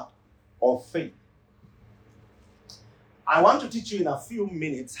building up of faith. I want to teach you in a few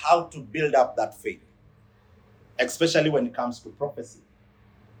minutes how to build up that faith, especially when it comes to prophecy.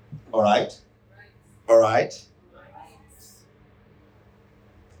 All right? All right?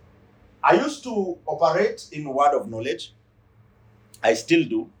 I used to operate in word of knowledge. I still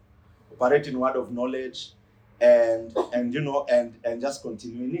do. Operate in word of knowledge and just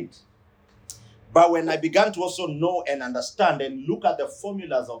continue in it. But when I began to also know and understand and look at the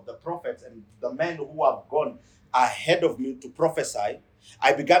formulas of the prophets and the men who have gone ahead of me to prophesy,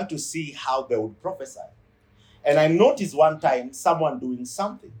 I began to see how they would prophesy. And I noticed one time someone doing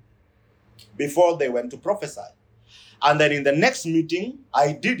something before they went to prophesy. And then in the next meeting,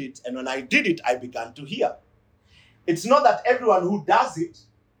 I did it. And when I did it, I began to hear. It's not that everyone who does it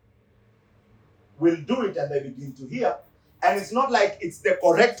will do it and they begin to hear. And it's not like it's the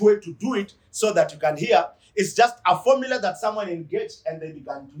correct way to do it so that you can hear. It's just a formula that someone engaged and they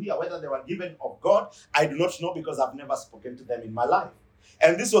began to hear. Whether they were given of God, I do not know because I've never spoken to them in my life.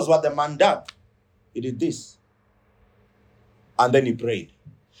 And this was what the man did. He did this. And then he prayed.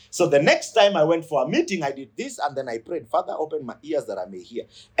 So the next time I went for a meeting, I did this and then I prayed, Father, open my ears that I may hear.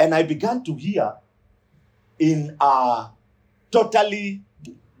 And I began to hear in a totally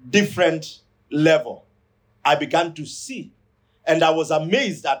different level. I began to see. And I was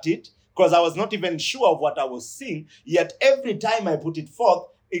amazed at it because I was not even sure of what I was seeing. Yet every time I put it forth,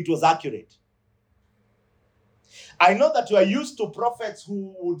 it was accurate. I know that you are used to prophets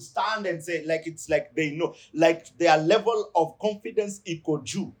who would stand and say, like it's like they know, like their level of confidence equal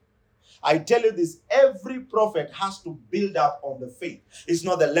Jew. I tell you this, every prophet has to build up on the faith. It's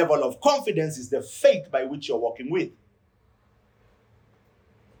not the level of confidence, it's the faith by which you're walking with.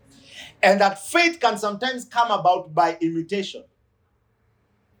 And that faith can sometimes come about by imitation.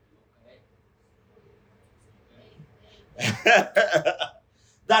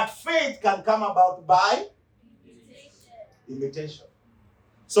 That faith can come about by imitation.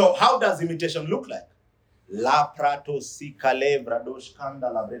 So how does imitation look like? La prato si calebra dos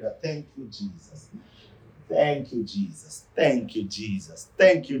candala breda. Thank you, Jesus. Thank you, Jesus. Thank you, Jesus.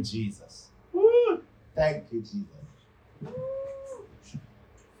 Thank you, Jesus. Woo. Thank you, Jesus.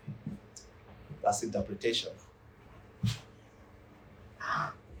 That's interpretation.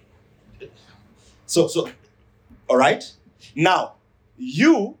 So, all right. Now,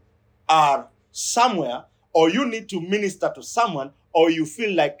 you are somewhere, or you need to minister to someone, or you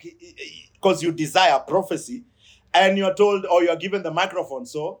feel like, because you desire prophecy, and you're told, or you're given the microphone,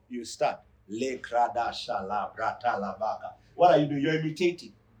 so you start. What are you doing? You're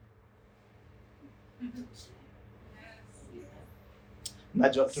imitating. You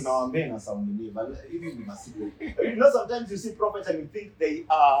know, sometimes you see prophets and you think they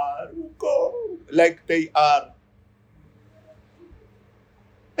are like they are.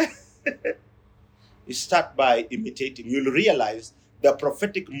 You start by imitating. You'll realize the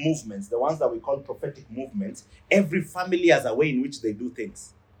prophetic movements, the ones that we call prophetic movements, every family has a way in which they do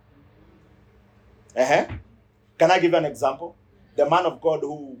things. Can I give you an example? The man of God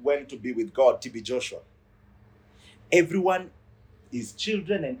who went to be with God, T.B. Joshua. Everyone, his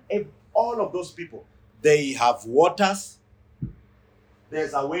children and all of those people, they have waters,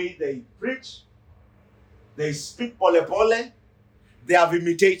 There's a way they preach. They speak pole pole. They have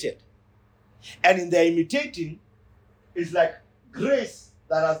imitated. And in their imitating, it's like grace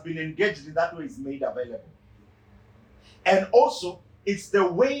that has been engaged in that way is made available. And also, it's the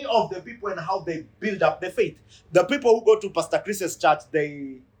way of the people and how they build up the faith. The people who go to Pastor Chris's church,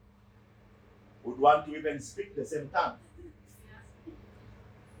 they would want to even speak the same tongue.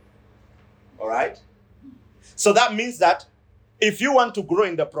 All right? So that means that if you want to grow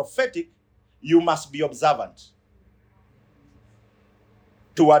in the prophetic, you must be observant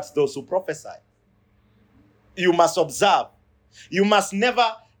towards those who prophesy. You must observe. You must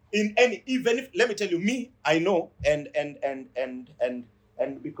never in any, even if, let me tell you, me, I know, and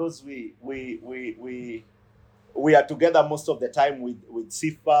because we are together most of the time with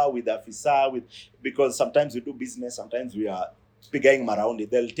Sifa, with Afisa, because sometimes we do business, sometimes we are figuring around it.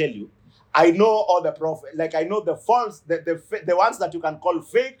 They'll tell you, I know all the prophets, like I know the false, the ones that you can call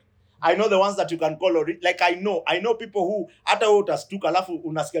fake. I know the ones that you can call like I know people who hata utastuka alafu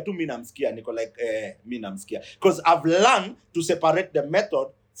unasikia tu mimi namsikia niko like mimi namsikia, because I've learned to separate the method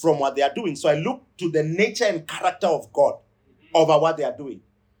from what they are doing. So I look to the nature and character of God over what they are doing.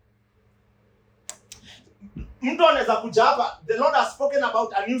 Mtu anaweza kuja hapa, the Lord has spoken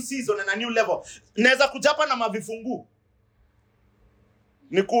about a new season and a new level. Naweza kuja hapa na mavifungu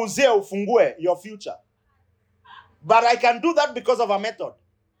nikuuzie ufungue your future. But I can do that because of a method.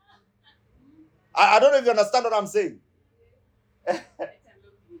 I don't know if you understand what I'm saying.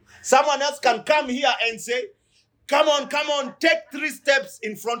 Someone else can come here and say, come on, take 3 steps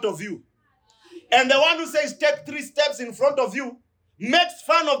in front of you. And the one who says take 3 steps in front of you makes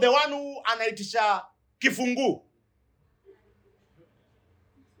fun of the one who anaitisha kifungu.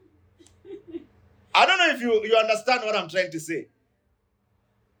 I don't know if you understand what I'm trying to say.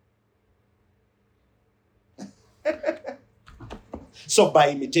 So by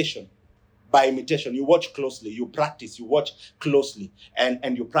imitation, you watch closely, you practice, you watch closely,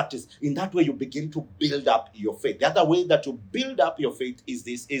 and you practice. In that way, you begin to build up your faith. The other way that you build up your faith is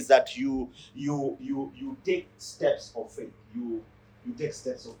that you take steps of faith. You take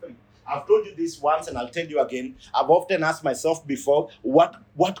steps of faith. I've told you this once, and I'll tell you again. I've often asked myself before,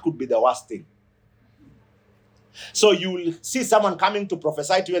 what could be the worst thing? So you'll see someone coming to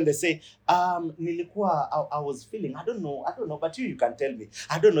prophesy to you and they say, I was feeling, I don't know, but you can tell me.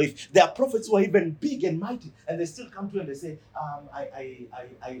 I don't know if there are prophets who are even big and mighty and they still come to you and they say,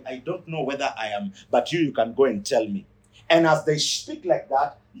 I don't know whether I am, but you can go and tell me. And as they speak like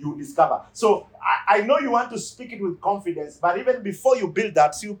that, you discover. So I know you want to speak it with confidence, but even before you build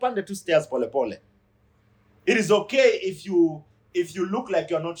that, so you pan the 2 stairs pole pole. It is okay if you look like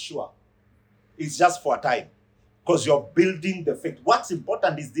you're not sure. It's just for a time. Because you're building the faith. What's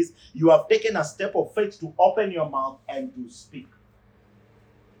important is this: you have taken a step of faith to open your mouth and to speak.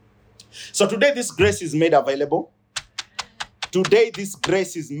 So today this grace is made available. Today this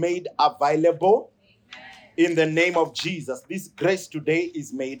grace is made available. In the name of Jesus. This grace today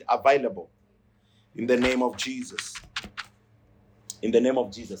is made available. In the name of Jesus. In the name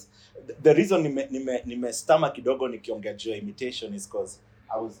of Jesus. The reason nimestama kidogo nikiongea juu ya imitation is because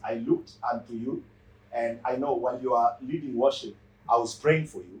I looked unto you. And I know while you are leading worship, I was praying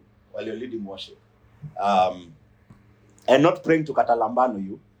for you while you're leading worship. And not praying to katalambano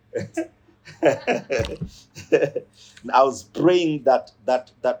you. I was praying that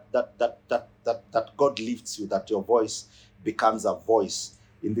God lifts you, that your voice becomes a voice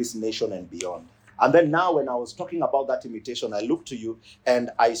in this nation and beyond. And then now when I was talking about that imitation, I looked to you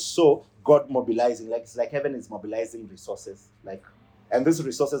and I saw God mobilizing, it's like heaven is mobilizing resources, and these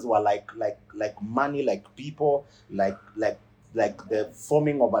resources were like money, like people, like the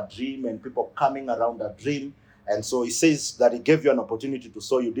forming of a dream and people coming around a dream. And so he says that he gave you an opportunity to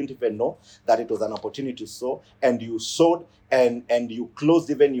sow. You didn't even know that it was an opportunity to sow. And you sowed and you closed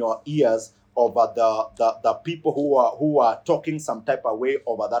even your ears over the people who are talking some type of way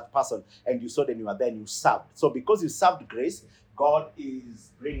over that person. And you sowed and you were there and you served. So because you served grace, God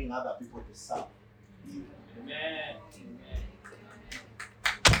is bringing other people to serve. Amen.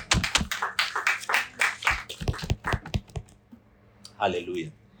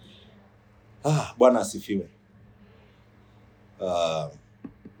 Hallelujah. Bwana asifiwe.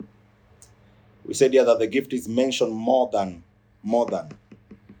 We said here that the gift is mentioned more than.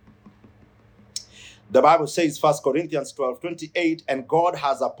 The Bible says 1 Corinthians 12:28, and God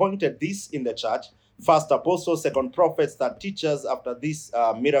has appointed this in the church: first apostles, second prophets, third teachers, after these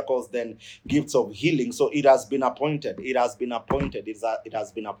miracles, then gifts of healing. So it has been appointed. It has been appointed. It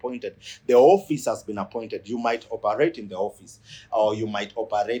has been appointed. The office has been appointed. You might operate in the office or you might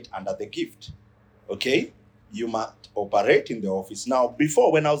operate under the gift. Okay? You must operate in the office. Now,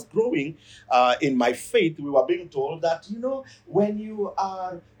 before, when I was growing in my faith, we were being told that, when you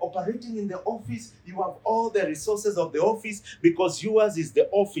are operating in the office, you have all the resources of the office because yours is the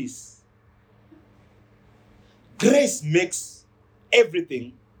office. Grace makes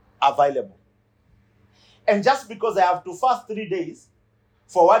everything available. And just because I have to fast 3 days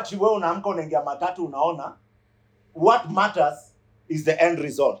for what you will matatu unaona, what matters is the end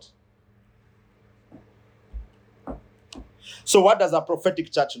result. So what does a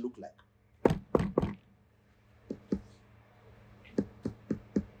prophetic church look like?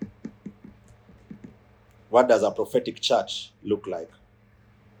 What does a prophetic church look like?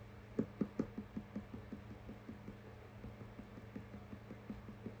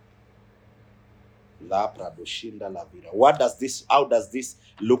 How does this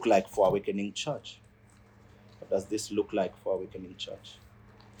look like for Awakening Church? What does this look like for Awakening Church?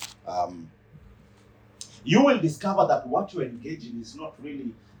 You will discover that what you engage in is not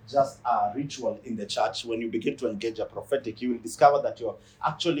really just a ritual in the church. When you begin to engage a prophetic, you will discover that you're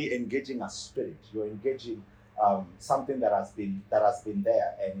actually engaging a spirit. You're engaging something that has been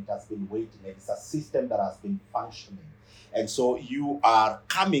there and it has been waiting. It's a system that has been functioning. And so you are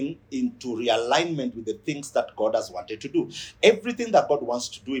coming into realignment with the things that God has wanted to do. Everything that God wants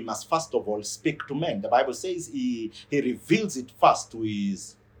to do, he must first of all speak to men. The Bible says he reveals it first to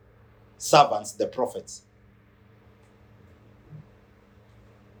his servants, the prophets.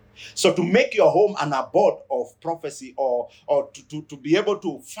 So to make your home an abode of prophecy or to be able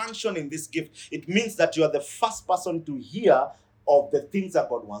to function in this gift, it means that you are the first person to hear of the things that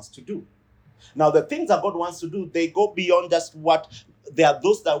God wants to do. Now, the things that God wants to do, they go beyond just what, they are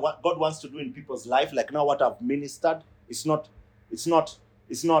those that what God wants to do in people's life. Like now what I've ministered,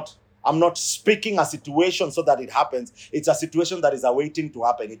 I'm not speaking a situation so that it happens. It's a situation that is awaiting to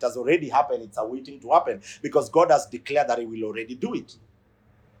happen. It has already happened. It's awaiting to happen because God has declared that he will already do it.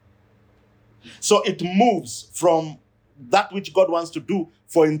 So it moves from that which God wants to do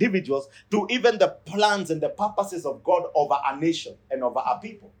for individuals to even the plans and the purposes of God over a nation and over a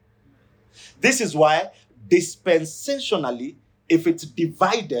people. This is why dispensationally, if it's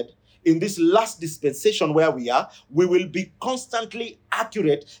divided in this last dispensation where we are, we will be constantly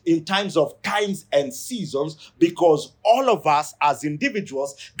accurate in times and seasons, because all of us as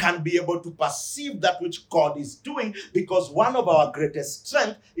individuals can be able to perceive that which God is doing, because one of our greatest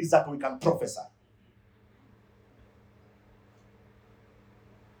strengths is that we can prophesy.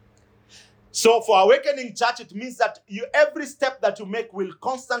 So for Awakening Church, it means that every step that you make will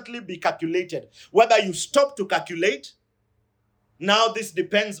constantly be calculated. Whether you stop to calculate, now this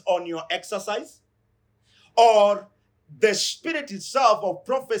depends on your exercise, or the spirit itself of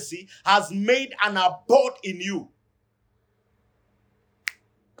prophecy has made an abode in you.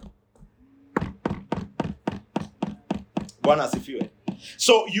 Bwana asifiwe.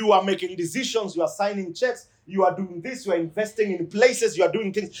 So you are making decisions, you are signing checks, you are doing this, you are investing in places, you are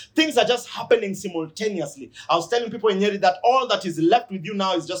doing things. Things are just happening simultaneously. I was telling people in Nyeri that all that is left with you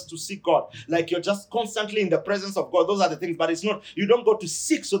now is just to seek God. Like you're just constantly in the presence of God. Those are the things. But it's not, you don't go to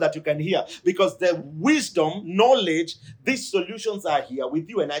seek so that you can hear. Because the wisdom, knowledge, these solutions are here with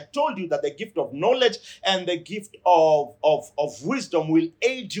you. And I told you that the gift of knowledge and the gift of wisdom will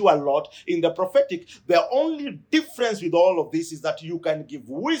aid you a lot in the prophetic. The only difference with all of this is that you can give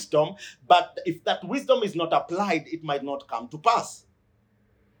wisdom, but if that wisdom is not applied, it might not come to pass.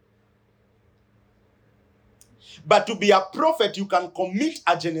 But to be a prophet, you can commit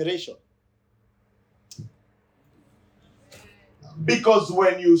a generation. Because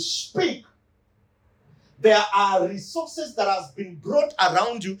when you speak, there are resources that has been brought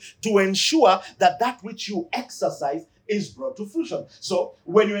around you to ensure that that which you exercise is brought to fruition. So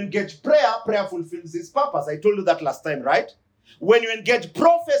when you engage prayer, prayer fulfills its purpose. I told you that last time, right? When you engage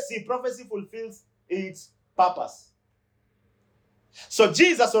prophecy, prophecy fulfills its purpose. So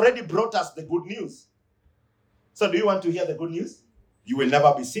Jesus already brought us the good news. So do you want to hear the good news? You will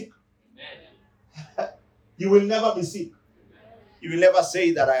never be sick. You will never be sick. You will never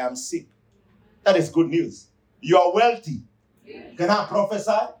say that I am sick. That is good news. You are wealthy. Can I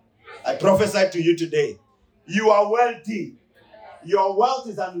prophesy? I prophesy to you today. You are wealthy. Your wealth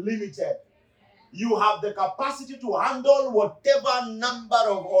is unlimited. You have the capacity to handle whatever number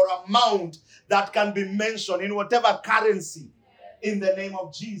of or amount that can be mentioned in whatever currency in the name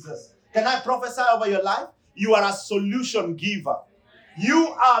of Jesus. Can I prophesy over your life? You are a solution giver.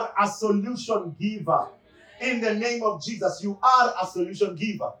 You are a solution giver. In the name of Jesus, you are a solution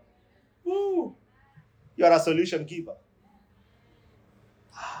giver. Ooh. You are a solution giver.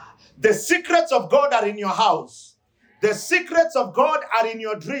 The secrets of God are in your house. The secrets of God are in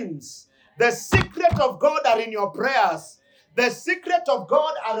your dreams. The secret of God are in your prayers. The secret of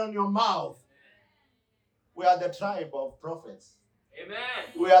God are on your mouth. We are the tribe of prophets. Amen.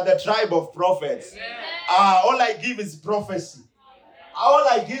 We are the tribe of prophets. All I give is prophecy. All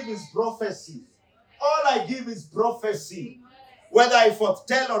I give is prophecy. All I give is prophecy. Whether I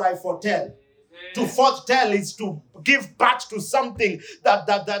foretell or I foretell. To foretell is to give birth to something that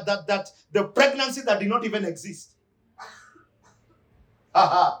the pregnancy that did not even exist.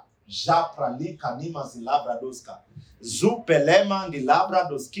 Japrali kanima zilabradoska. Zupelema ni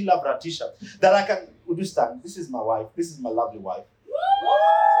labradoskila bratisha. That I can understand. This is my wife. This is my lovely wife.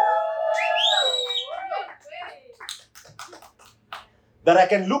 That I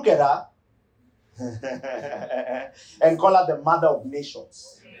can look at her and call her the mother of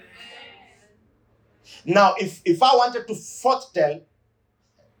nations. Now, if I wanted to foretell,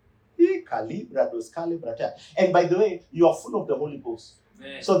 and by the way, you are full of the Holy Ghost.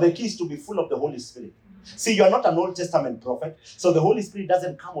 Amen. So the key is to be full of the Holy Spirit. See, you are not an Old Testament prophet, so the Holy Spirit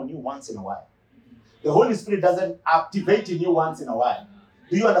doesn't come on you once in a while. The Holy Spirit doesn't activate in you once in a while.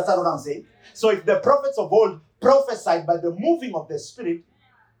 Do you understand what I'm saying? So if the prophets of old prophesied by the moving of the Spirit,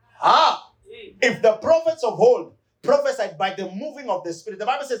 if the prophets of old prophesied by the moving of the Spirit, the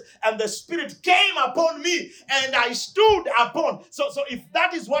Bible says, and the Spirit came upon me and I stood upon. So if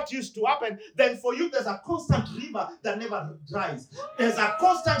that is what used to happen, then for you there's a constant river that never dries. There's a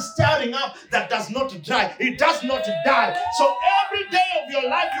constant stirring up that does not dry. It does not die. So every day of your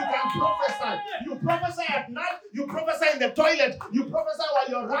life you can prophesy. You prophesy at night, you prophesy in the toilet, you prophesy while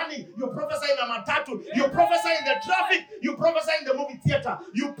you're running, you prophesy in a matatu, you prophesy in the traffic, you prophesy in the movie theater,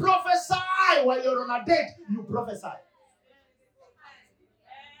 you prophesy while you're on a date, you prophesy.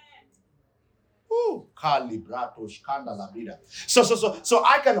 So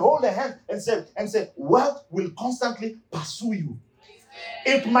I can hold a hand and say, wealth will constantly pursue you.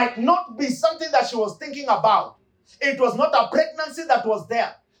 It might not be something that she was thinking about. It was not a pregnancy that was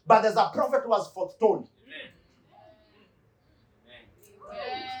there, but as a prophet was foretold.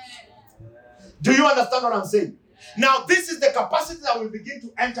 Do you understand what I'm saying? Now, this is the capacity that we begin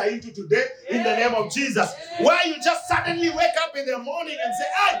to enter into today in the name of Jesus. Where you just suddenly wake up in the morning and say,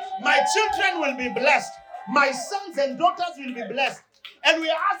 hey, my children will be blessed. My sons and daughters will be blessed. And we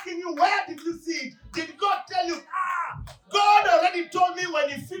are asking you, where did you see it? Did God tell you, God already told me when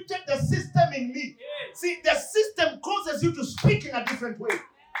He fitted the system in me. See, the system causes you to speak in a different way.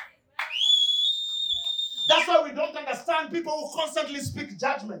 That's why we don't understand people who constantly speak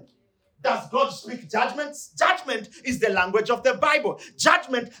judgment. Does God speak judgment? Judgment is the language of the Bible.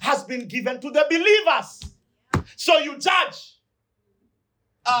 Judgment has been given to the believers. So you judge.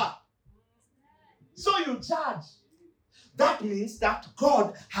 So you judge. That means that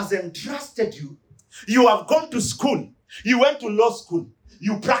God has entrusted you. You have gone to school. You went to law school.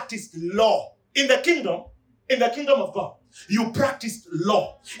 You practiced law in the kingdom of God. You practiced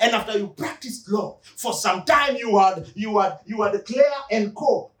law. And after you practiced law, for some time you had Claire and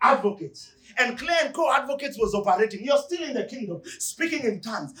Co. advocates. And Claire and Co. advocates was operating. You're still in the kingdom, speaking in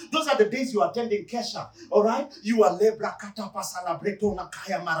tongues. Those are the days you are attending Kesha. All right? You are lebra kata pasala bretona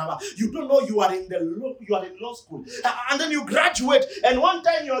kaya maraba. You don't know you are in law school. And then you graduate. And one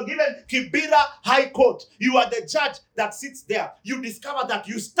time you are given Kibera High Court. You are the judge that sits there. You discover that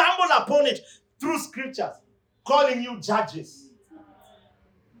you stumble upon it through scriptures, calling you judges.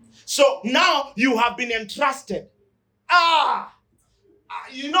 So now you have been entrusted.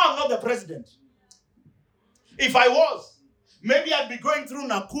 You know I'm not the president. If I was, maybe I'd be going through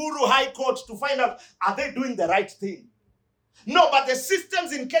Nakuru High Court to find out, are they doing the right thing? No, but the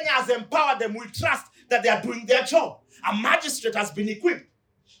systems in Kenya has empowered them. We trust that they are doing their job. A magistrate has been equipped.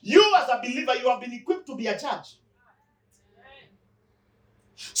 You as a believer, you have been equipped to be a judge.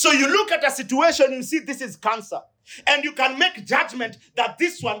 So you look at a situation, you see this is cancer. And you can make judgment that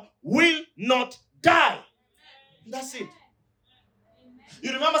this one will not die. That's it.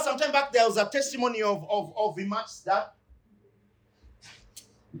 You remember sometime back there was a testimony of Imach's dad?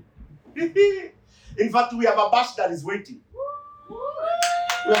 In fact, we have a bash that is waiting.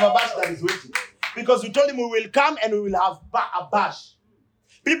 We have a bash that is waiting. Because we told him we will come and we will have a bash.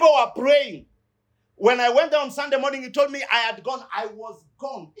 People were praying. When I went there on Sunday morning, he told me I had gone. I was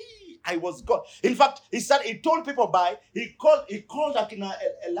gone. I was gone. In fact, he said he told people he called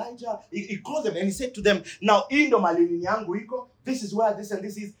Elijah. He called them and he said to them, now this is where this and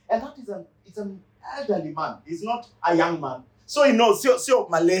this is. And that is an elderly man. He's not a young man. So he knows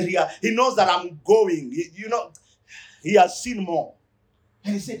malaria. He knows that I'm going. He has seen more.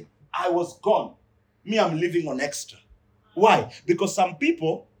 And he said, I was gone. Me, I'm living on extra. Why? Because some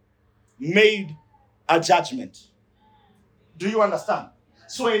people made a judgment. Do you understand?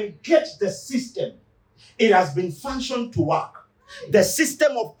 So engage the system. It has been functioned to work. The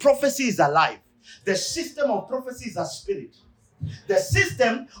system of prophecy is alive. The system of prophecy is a spirit. The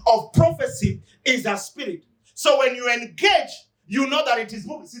system of prophecy is a spirit. So when you engage, you know that it is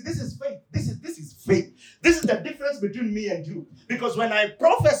moving. See, this is faith. This is faith. This is the difference between me and you. Because when I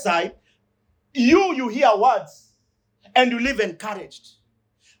prophesy, you hear words and you live encouraged.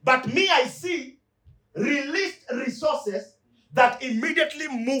 But me, I see released resources that immediately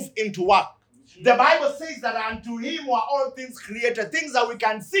move into work. The Bible says that unto him were all things created, things that we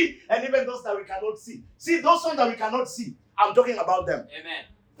can see, and even those that we cannot see. See, those ones that we cannot see, I'm talking about them.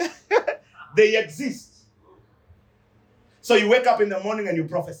 Amen. They exist. So you wake up in the morning and you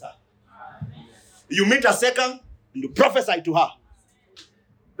prophesy. You meet a second and you prophesy to her.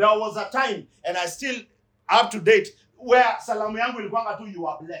 There was a time, and I still up to date, where salamu yangu ilikuwanga tu, you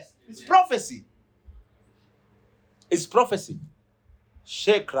are blessed. It's prophecy. It's prophecy.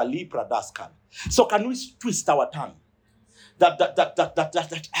 Shekra lipra daskan. So can we twist our tongue? That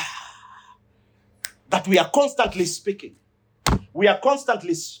we are constantly speaking. We are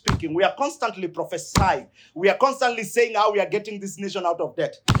constantly speaking. We are constantly prophesying. We are constantly saying how we are getting this nation out of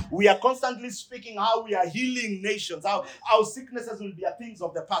debt. We are constantly speaking how we are healing nations. How sicknesses will be a things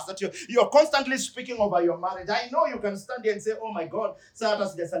of the past. That you're constantly speaking over your marriage. I know you can stand here and say, oh my God, sasa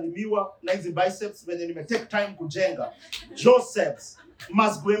sijasalimiwa na hizi biceps when you may take time kujenga. Josephs,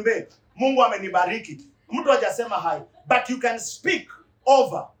 Masgwembe, Mungu amenibariki. Mtu hajasema hai. But you can speak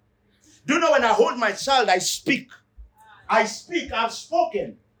over. Do you know when I hold my child, I speak. I speak, I've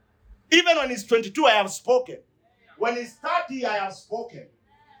spoken. Even when he's 22, I have spoken. When he's 30, I have spoken.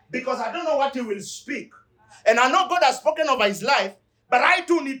 Because I don't know what he will speak. And I know God has spoken over his life, but I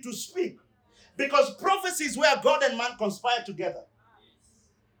too need to speak. Because prophecy is where God and man conspire together.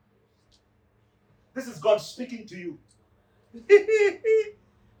 This is God speaking to you.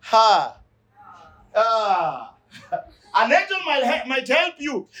 An angel might help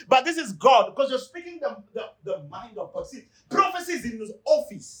you, but this is God, because you're speaking the mind of God. See, prophecy is in his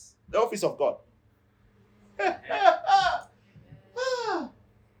office, the office of God.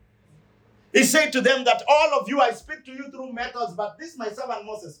 He said to them that all of you I speak to you through methods, but this my servant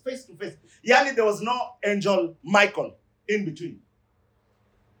Moses, face to face. Yani, there was no angel Michael in between.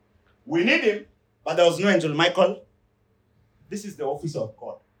 We need him, but there was no angel Michael. This is the office of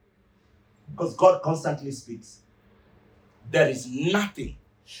God. Because God constantly speaks. There is nothing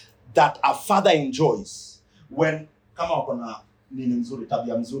that a father enjoys when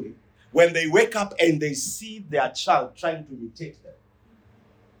when they wake up and they see their child trying to imitate them.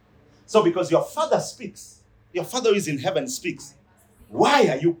 So because your father speaks, your father who is in heaven speaks, why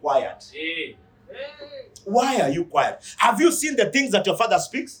are you quiet? Why are you quiet? Have you seen the things that your father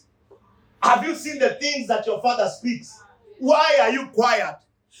speaks? Have you seen the things that your father speaks? Why are you quiet?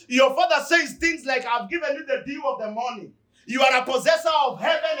 Your father says things like, I've given you the dew of the morning. You are a possessor of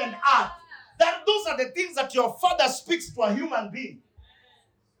heaven and earth. Those are the things that your father speaks to a human being.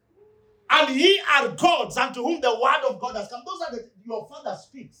 And ye are gods unto whom the word of God has come. Those are your father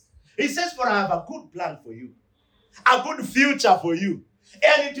speaks. He says, for I have a good plan for you. A good future for you.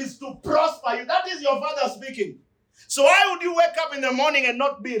 And it is to prosper you. That is your father speaking. So why would you wake up in the morning and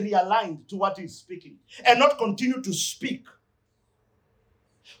not be realigned to what he's speaking? And not continue to speak?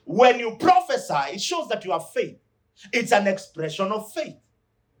 When you prophesy, it shows that you have faith. It's an expression of faith.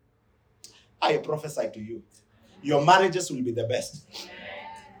 I prophesy to you. Your marriages will be the best.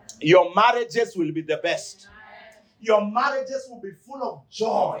 Your marriages will be the best. Your marriages will be full of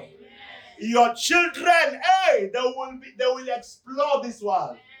joy. Your children, they will explore this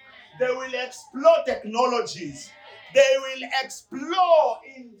world. They will explore technologies. They will explore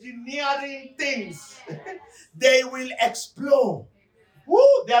engineering things. They will explore.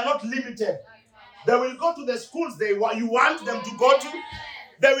 They are not limited. They will go to the schools you want them to go to.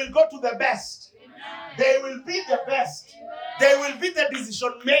 They will go to the best. They will be the best. They will be the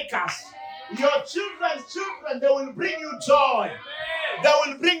decision makers. Your children's children, they will bring you joy. They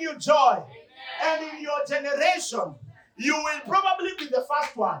will bring you joy. And in your generation, you will probably be the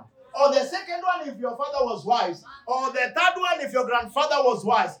first one. Or the second one if your father was wise. Or the third one if your grandfather was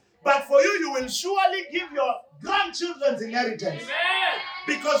wise. But for you, you will surely give your grandchildren's inheritance.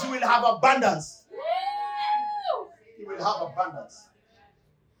 Because you will have abundance. You will have abundance.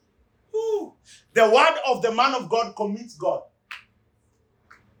 The word of the man of God commits God.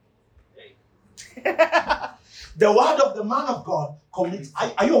 The word of the man of God commits.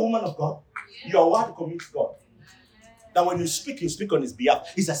 Are you a woman of God? Your word commits God. That when you speak on his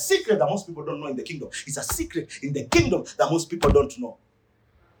behalf. It's a secret that most people don't know in the kingdom. It's a secret in the kingdom that most people don't know.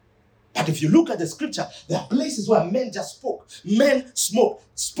 But if you look at the scripture, there are places where men just spoke. Men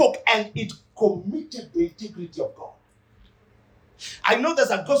spoke, and it committed the integrity of God. I know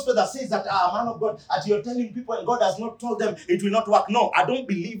there's a gospel that says that, man of God, that you're telling people and God has not told them, it will not work. No, I don't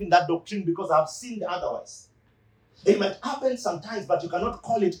believe in that doctrine because I've seen the otherwise. It might happen sometimes, but you cannot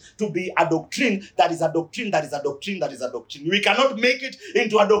call it to be a doctrine that is a doctrine that is a doctrine that is a doctrine. We cannot make it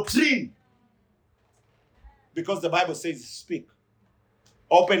into a doctrine. Because the Bible says, speak.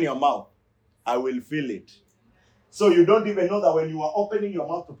 Open your mouth. I will fill it. So you don't even know that when you are opening your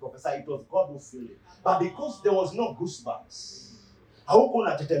mouth to prophesy, it was God who filled it. But because there was no goosebumps,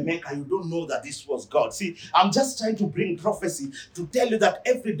 you don't know that this was God. See, I'm just trying to bring prophecy to tell you that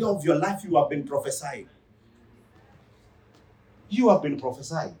every day of your life you have been prophesying. You have been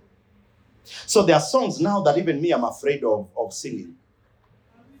prophesying. So there are songs now that even me, I'm afraid of singing.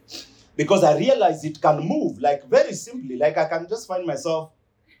 Because I realize it can move, like very simply. Like I can just find myself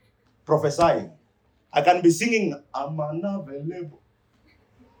prophesying. I can be singing, I'm unavailable.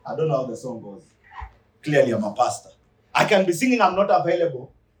 I don't know how the song goes. Clearly, I'm a pastor. I can be singing, I'm not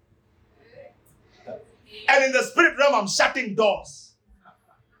available. And in the spirit realm, I'm shutting doors.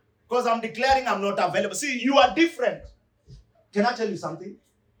 Because I'm declaring I'm not available. See, you are different. Can I tell you something?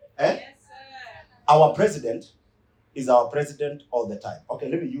 Yes, sir. Our president is our president all the time. Okay,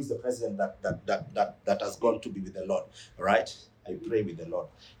 let me use the president that has gone to be with the Lord. All right? I pray with the Lord.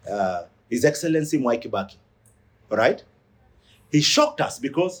 His Excellency Mwai Kibaki. All right? He shocked us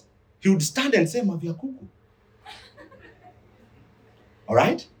because he would stand and say, Mavia Kuku. All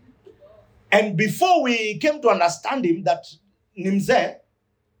right? And before we came to understand him, that Nimze,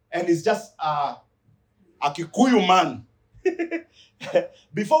 and he's just a Kikuyu man.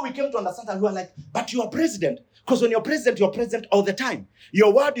 Before we came to understand that, we were like, but you are president. Because when you're president all the time.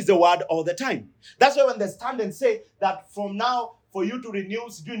 Your word is a word all the time. That's why when they stand and say that from now, for you to renew,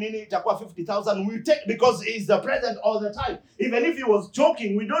 50,000, we take, because he's the president all the time. Even if he was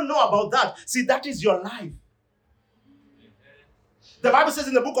joking, we don't know about that. See, that is your life. The Bible says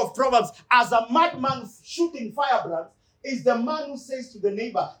in the book of Proverbs, as a madman shooting firebrands is the man who says to the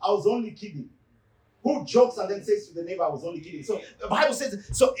neighbor, I was only kidding. Who jokes and then says to the neighbor, I was only kidding. So the Bible says,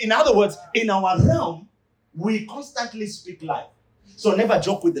 so in other words, in our realm, we constantly speak life. So never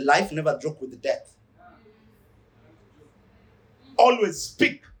joke with the life, never joke with the death. Always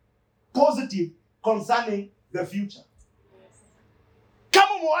speak positive concerning the future.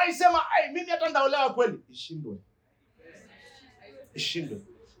 Kama mwai sema, mimi hata ndaolewa kweli. Ishindwe.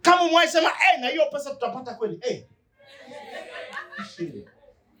 Kama mwai sema, na hiyo pesa tutapata kweli. Ishindwe.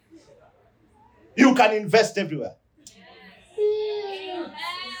 You can invest everywhere.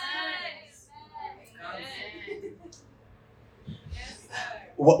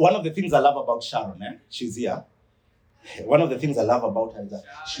 One of the things I love about Sharon, she's here. One of the things I love about her is that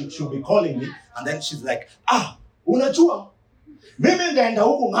she'll be calling me and then she's like, unajua, mimi ndaenda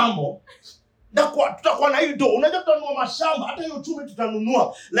huku ngambo, tutakuwa na hiyo unajua tutanunua mashamba, hata hiyo uchumi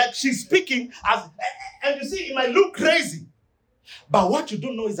tutanunua. Like she's speaking and you see, it might look crazy. But what you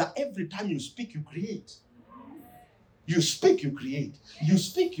don't know is that every time you speak, you create. You speak, you create. You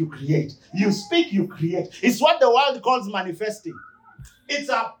speak, you create. You speak, you create. It's what the world calls manifesting. It's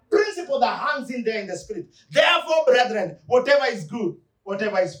a principle that hangs in there in the spirit. Therefore, brethren, whatever is good,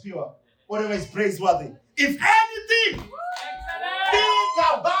 whatever is pure, whatever is praiseworthy, if anything, think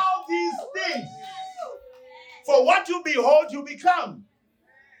about these things. For what you behold, you become.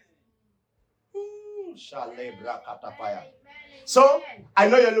 So, I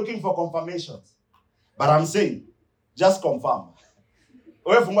know you're looking for confirmations, but I'm saying, just confirm.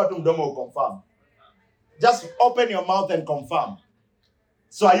 Confirm. Just open your mouth and confirm.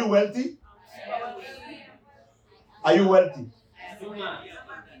 So, are you wealthy? Are you wealthy?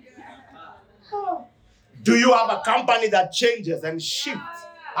 Do you have a company that changes and shifts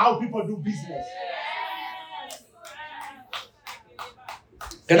how people do business?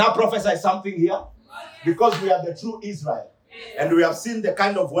 Can I prophesy something here? Because we are the true Israel. And we have seen the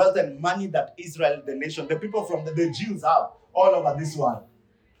kind of wealth and money that Israel, the nation, the people from the Jews have all over this world.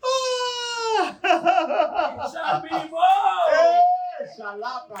 Shall be more.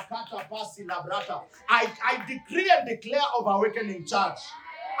 I decree and declare of Awakening Church.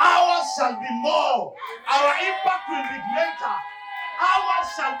 Ours shall be more. Our impact will be greater. Ours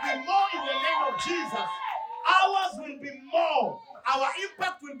shall be more in the name of Jesus. Ours will be more. Our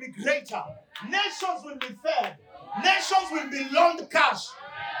impact will be greater. Nations will be fed. Nations will be loaned cash.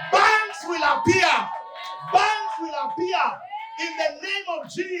 Banks will appear. Banks will appear in the name of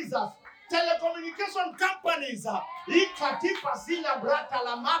Jesus. Telecommunication companies,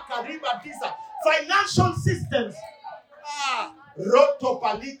 financial systems. Roto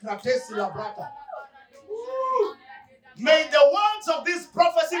palikratesi labrata. May the words of this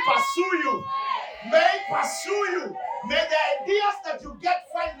prophecy pursue you. May it pursue you. May the ideas that you get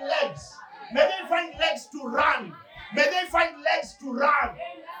find legs. May they find legs to run. May they find legs to run.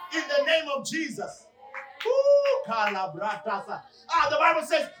 In the name of Jesus. The Bible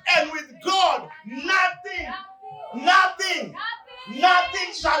says, and with God, nothing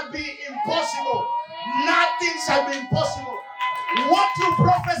shall be impossible. Nothing shall be impossible. What you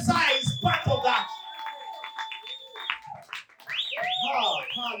prophesy is part of that.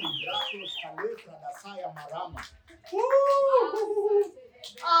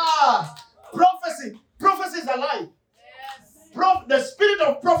 Prophecy is alive. The spirit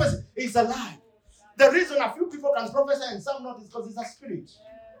of prophecy is alive. The reason a few people can prophesy and some not is because it's a spirit.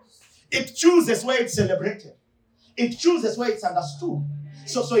 It chooses where it's celebrated. It chooses where it's understood.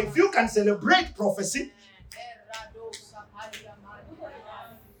 So if you can celebrate prophecy,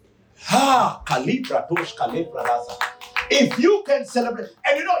 if you can celebrate,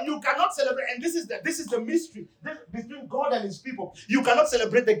 and you cannot celebrate, and this is the mystery between God and his people. You cannot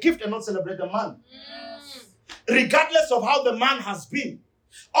celebrate the gift and not celebrate the man. Regardless of how the man has been.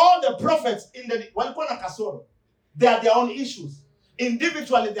 All the prophets in the they are their own issues.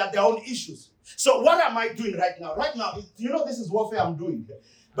 Individually, they are their own issues. So what am I doing right now? Right now, this is warfare I'm doing.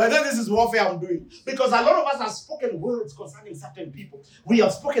 But then this is warfare I'm doing. Because a lot of us have spoken words concerning certain people. We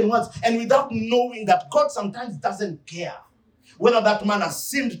have spoken words, and without knowing that God sometimes doesn't care whether that man has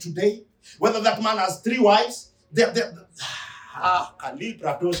sinned today, whether that man has 3 wives. I'm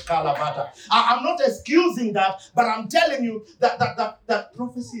not excusing that, but I'm telling you that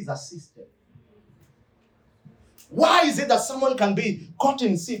prophecy is a system. Why is it that someone can be caught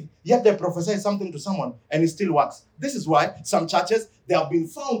in sin, yet they prophesy something to someone and it still works? This is why some churches, they have been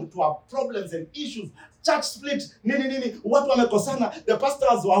found to have problems and issues. Church split, what wamekosana. The pastor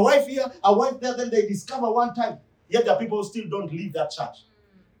has a wife here, a wife there, then they discover one time. Yet the people still don't leave that church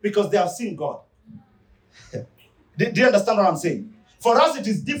because they have seen God. Do you understand what I'm saying? For us, it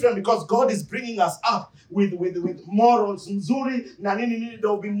is different because God is bringing us up with morals, mzuri, there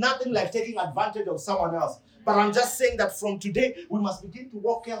will be nothing like taking advantage of someone else. But I'm just saying that from today, we must begin to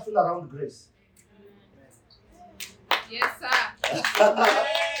walk carefully around grace. Yes, sir.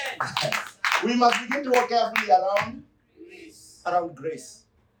 We must begin to walk carefully around grace.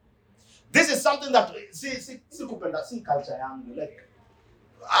 This is something that, see culture, like,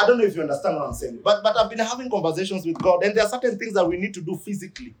 I don't know if you understand what I'm saying, but I've been having conversations with God, and there are certain things that we need to do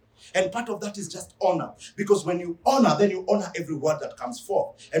physically. And part of that is just honor. Because when you honor, then you honor every word that comes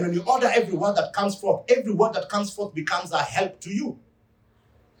forth. And when you honor every word that comes forth, every word that comes forth becomes a help to you.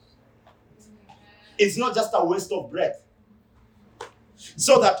 It's not just a waste of breath.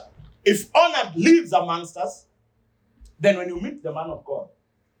 So that if honor lives amongst us, then when you meet the man of God,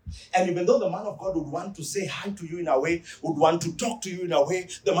 and even though the man of God would want to say hi to you in a way, would want to talk to you in a way,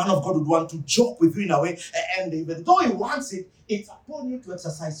 the man of God would want to joke with you in a way, and even though he wants it, it's upon you to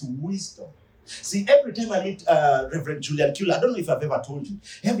exercise wisdom. See, every time I meet Reverend Julian Kuehl, I don't know if I've ever told you,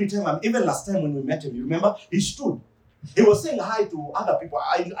 every time, even last time when we met him, you remember, he stood. He was saying hi to other people.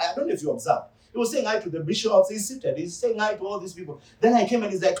 I don't know if you observed. He was saying hi to the bishops. He's seated. He's saying hi to all these people. Then I came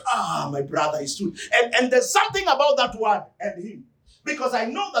and he's like, my brother, he stood. And there's something about that word and him. Because I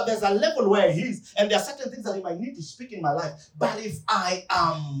know that there's a level where he is, and there are certain things that he might need to speak in my life. But if I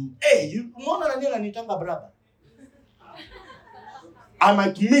am, brother, I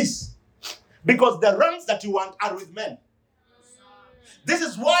might miss. Because the realms that you want are with men. This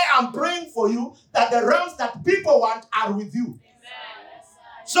is why I'm praying for you that the realms that people want are with you.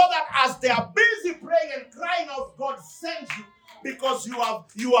 So that as they are busy praying and crying out, God sends you because you have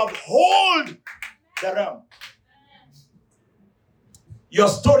hold the realm. Your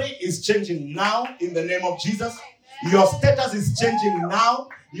story is changing now in the name of Jesus. Your status is changing now.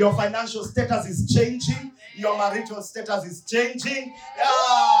 Your financial status is changing. Your marital status is changing.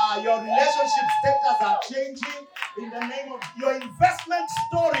 Your relationship status are changing. In the name of your investment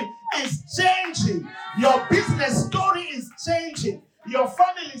story is changing. Your business story is changing. Your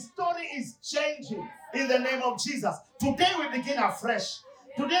family story is changing. In the name of Jesus. Today we begin afresh.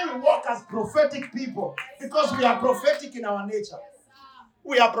 Today we walk as prophetic people because we are prophetic in our nature.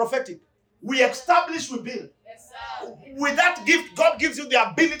 We are prophetic. We establish, we build. With that gift, God gives you the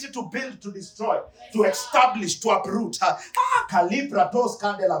ability to build, to destroy, to establish, to uproot. Calibra tos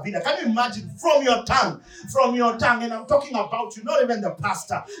candela vida. Can you imagine from your tongue, and I'm talking about you, not even the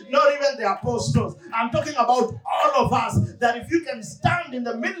pastor, not even the apostles. I'm talking about all of us, that if you can stand in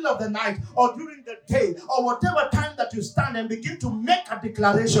the middle of the night or during the day or whatever time that you stand and begin to make a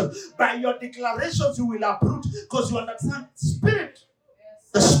declaration, by your declarations you will uproot, because you understand spirit,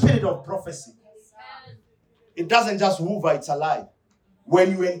 the spirit of prophecy. It doesn't just hover, it's alive.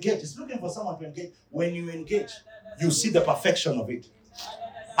 When you engage, it's looking for someone to engage. When you engage, you see the perfection of it.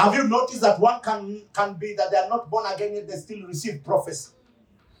 Have you noticed that one can be that they are not born again yet they still receive prophecy?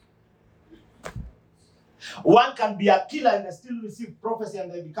 One can be a killer and they still receive prophecy and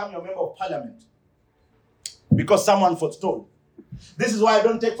they become your member of parliament. Because someone foretold. This is why I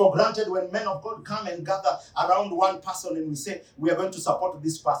don't take for granted when men of God come and gather around one person and we say, we are going to support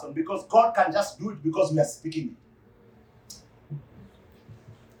this person. Because God can just do it because we are speaking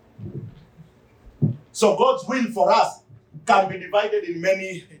it. So God's will for us can be divided in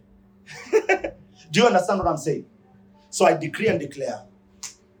many. Do you understand what I'm saying? So I decree and declare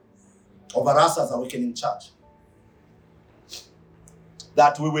over us as Awakening Church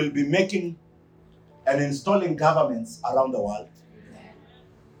that we will be making and installing governments around the world.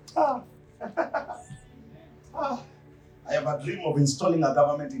 I have a dream of installing a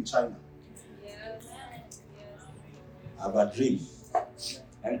government in China. I have a dream.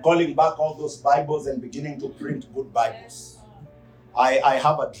 And calling back all those Bibles and beginning to print good Bibles. I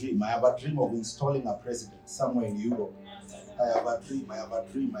have a dream. I have a dream of installing a president somewhere in Europe. I have a dream.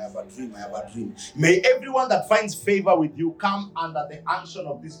 May everyone that finds favor with you come under the unction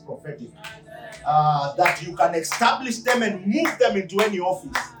of this prophetic. That you can establish them and move them into any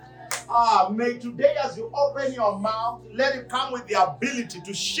office. May today as you open your mouth, let it come with the ability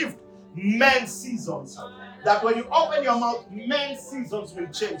to shift men's seasons. That when you open your mouth, men's seasons will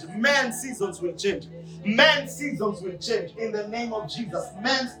change. Men's seasons will change. Men's seasons will change in the name of Jesus.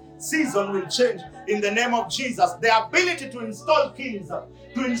 Men's season will change in the name of Jesus. The ability to install kings, to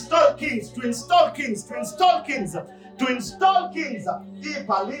install kings, to install kings, to install kings, to install kings.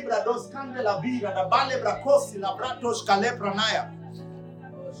 Ipa libra dos candela vida, da balebra cosi la bratos calebranaya.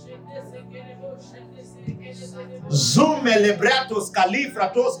 Zume lebratos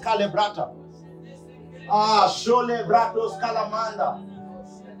califratos calebrata. Shole bratos calamanda.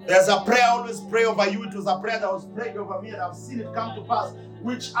 There's a prayer I always pray over you. It was a prayer that was prayed over me and I've seen it come to pass,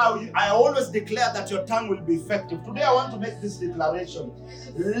 which I always declare that your tongue will be effective. Today I want to make this declaration.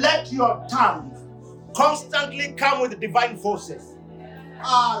 Let your tongue constantly come with divine forces.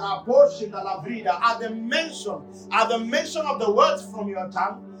 At the mention of the words from your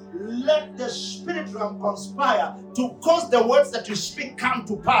tongue, let the spirit realm conspire to cause the words that you speak come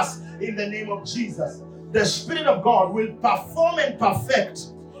to pass in the name of Jesus. The Spirit of God will perform and perfect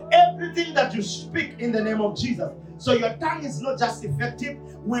everything that you speak in the name of Jesus. So your tongue is not just effective.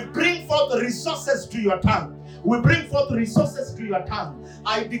 We bring forth resources to your tongue. We bring forth resources to your tongue.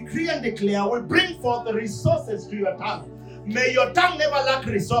 I decree and declare, we bring forth the resources to your tongue. May your tongue never lack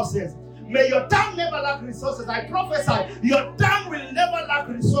resources. May your tongue never lack resources. I prophesy, your tongue will never lack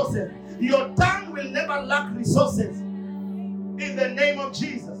resources. Your tongue will never lack resources. In the name of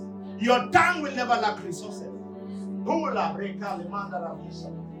Jesus. Your tongue will never lack resources.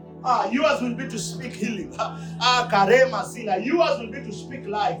 Yours will be to speak healing. Yours will be to speak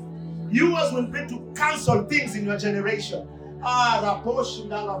life. Yours will be to cancel things in your generation. I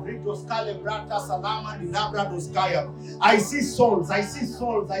see souls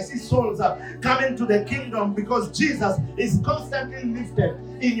coming to the kingdom because Jesus is constantly lifted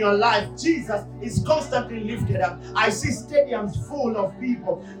in your life. Jesus is constantly lifted up. I see stadiums full of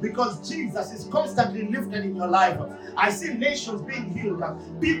people because Jesus is constantly lifted in your life. I see nations being healed,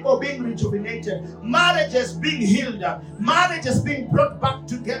 people being rejuvenated, marriages being healed, marriages being brought back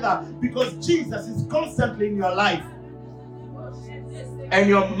together because Jesus is constantly in your life. And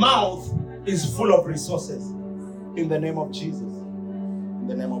your mouth is full of resources. In the name of Jesus. In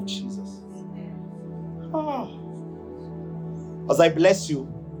the name of Jesus. As I bless you,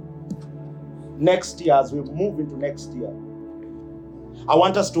 next year, as we move into next year, I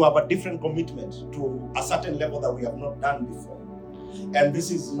want us to have a different commitment to a certain level that we have not done before. And this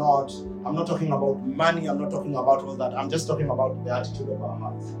is not, I'm not talking about money, I'm not talking about all that. I'm just talking about the attitude of our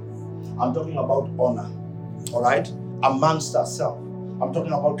hearts. I'm talking about honor, all right, amongst ourselves. I'm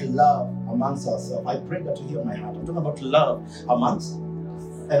talking about love amongst ourselves. I pray that you hear my heart. I'm talking about love amongst,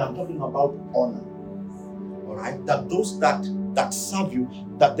 and I'm talking about honor. All right? That those that serve you,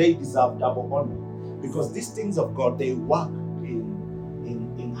 that they deserve double honor. Because these things of God, they work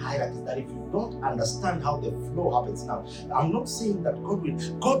in hierarchies that if you don't understand how the flow happens now, I'm not saying that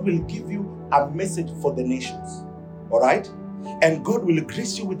God will give you a message for the nations. All right? And God will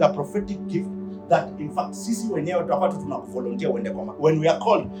grace you with a prophetic gift that in fact sisi wenyewe tutakuwa tuna volunteer when we are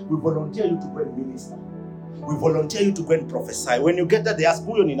called, we volunteer you to go and minister. We volunteer you to go and prophesy. When you get there, they ask,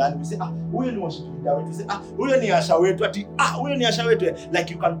 huyo ni nani? We say, huyo ni worship leader wetu. We say, huyo ni asha wetu. Huyo ni asha wetu.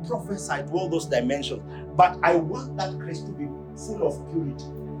 Like you can prophesy to all those dimensions. But I want that grace to be full of purity.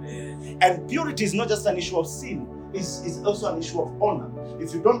 And purity is not just an issue of sin. It's also an issue of honor.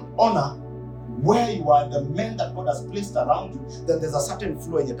 If you don't honor where you are, the men that God has placed around you, then there's a certain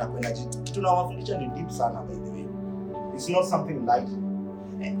flow in your energy. Tunawafundisha ni deep sana, by the way. It's not something light.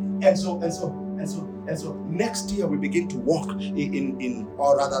 And so next year we begin to walk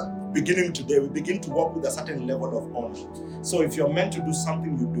or rather beginning today, we begin to walk with a certain level of honor. So if you're meant to do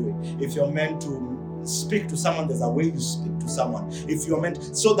something, you do it. If you're meant to speak to someone, there's a way you speak to someone. If you're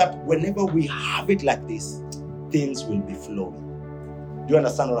meant, so that whenever we have it like this, things will be flowing. Do you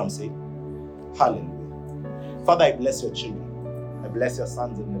understand what I'm saying? Hallelujah. Father, I bless your children. I bless your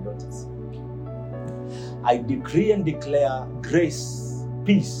sons and your daughters. I decree and declare grace,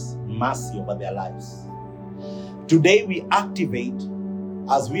 peace, mercy over their lives. Today we activate,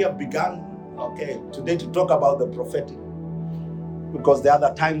 as we have begun, today to talk about the prophetic, because the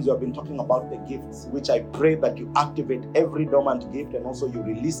other times we have been talking about the gifts, which I pray that you activate every dormant gift and also you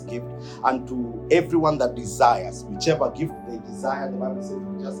release gift unto everyone that desires, whichever gift they desire. The Bible says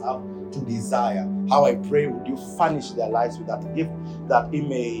we just have to desire. How I pray, would you furnish their lives with that gift, that it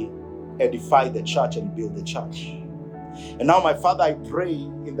may edify the church and build the church. And now, my Father, I pray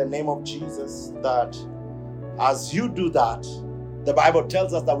in the name of Jesus that as you do that, the Bible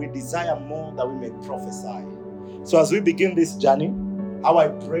tells us that we desire more, that we may prophesy. So as we begin this journey, how I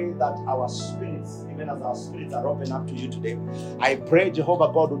pray that our spirits, even as our spirits are open up to you today, I pray,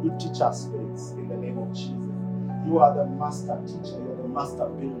 Jehovah God, would you teach our spirits in the name of Jesus. You are the master teacher, you are the master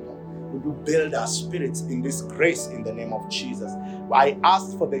builder. Would you build our spirits in this grace in the name of Jesus? I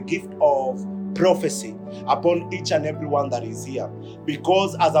ask for the gift of prophecy upon each and every one that is here,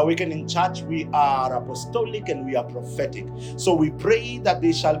 because as Awakening Church we are apostolic and we are prophetic. So we pray that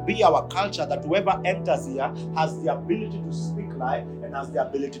they shall be our culture, that whoever enters here has the ability to speak life and has the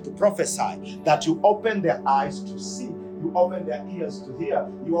ability to prophesy, that you open their eyes to see, you open their ears to hear,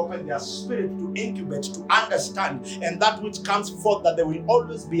 you open their spirit to incubate, to understand, and that which comes forth, that there will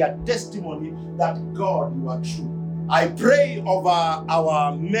always be a testimony that God, you are true. I pray over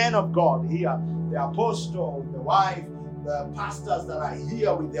our men of God here, the apostle, the wife, the pastors that are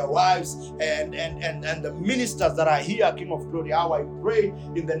here with their wives, and the ministers that are here, King of Glory. How I pray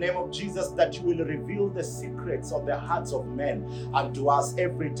in the name of Jesus that you will reveal the secrets of the hearts of men unto us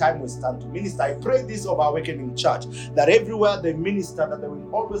every time we stand to minister. I pray this of Awakening Church, that everywhere they minister, that there will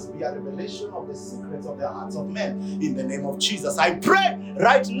always be a revelation of the secrets of the hearts of men in the name of Jesus. I pray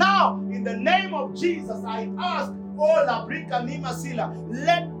right now in the name of Jesus. I ask, let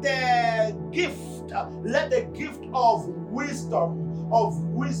the gift of wisdom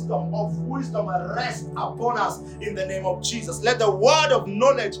rest upon us in the name of Jesus. Let the word of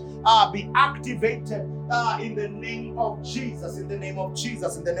knowledge be activated in the name of Jesus. In the name of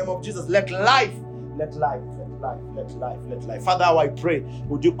Jesus. In the name of Jesus. Let life. Father, I pray,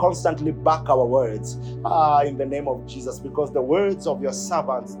 would you constantly back our words in the name of Jesus, because the words of your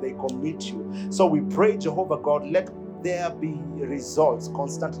servants, they commit you. So we pray, Jehovah God, let there be results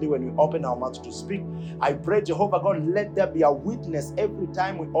constantly when we open our mouth to speak. I pray, Jehovah God, let there be a witness every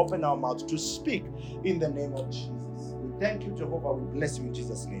time we open our mouth to speak in the name of Jesus. We thank you, Jehovah. We bless you in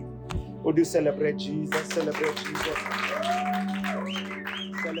Jesus' name. Would you celebrate Jesus? Celebrate Jesus.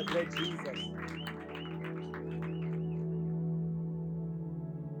 Celebrate Jesus.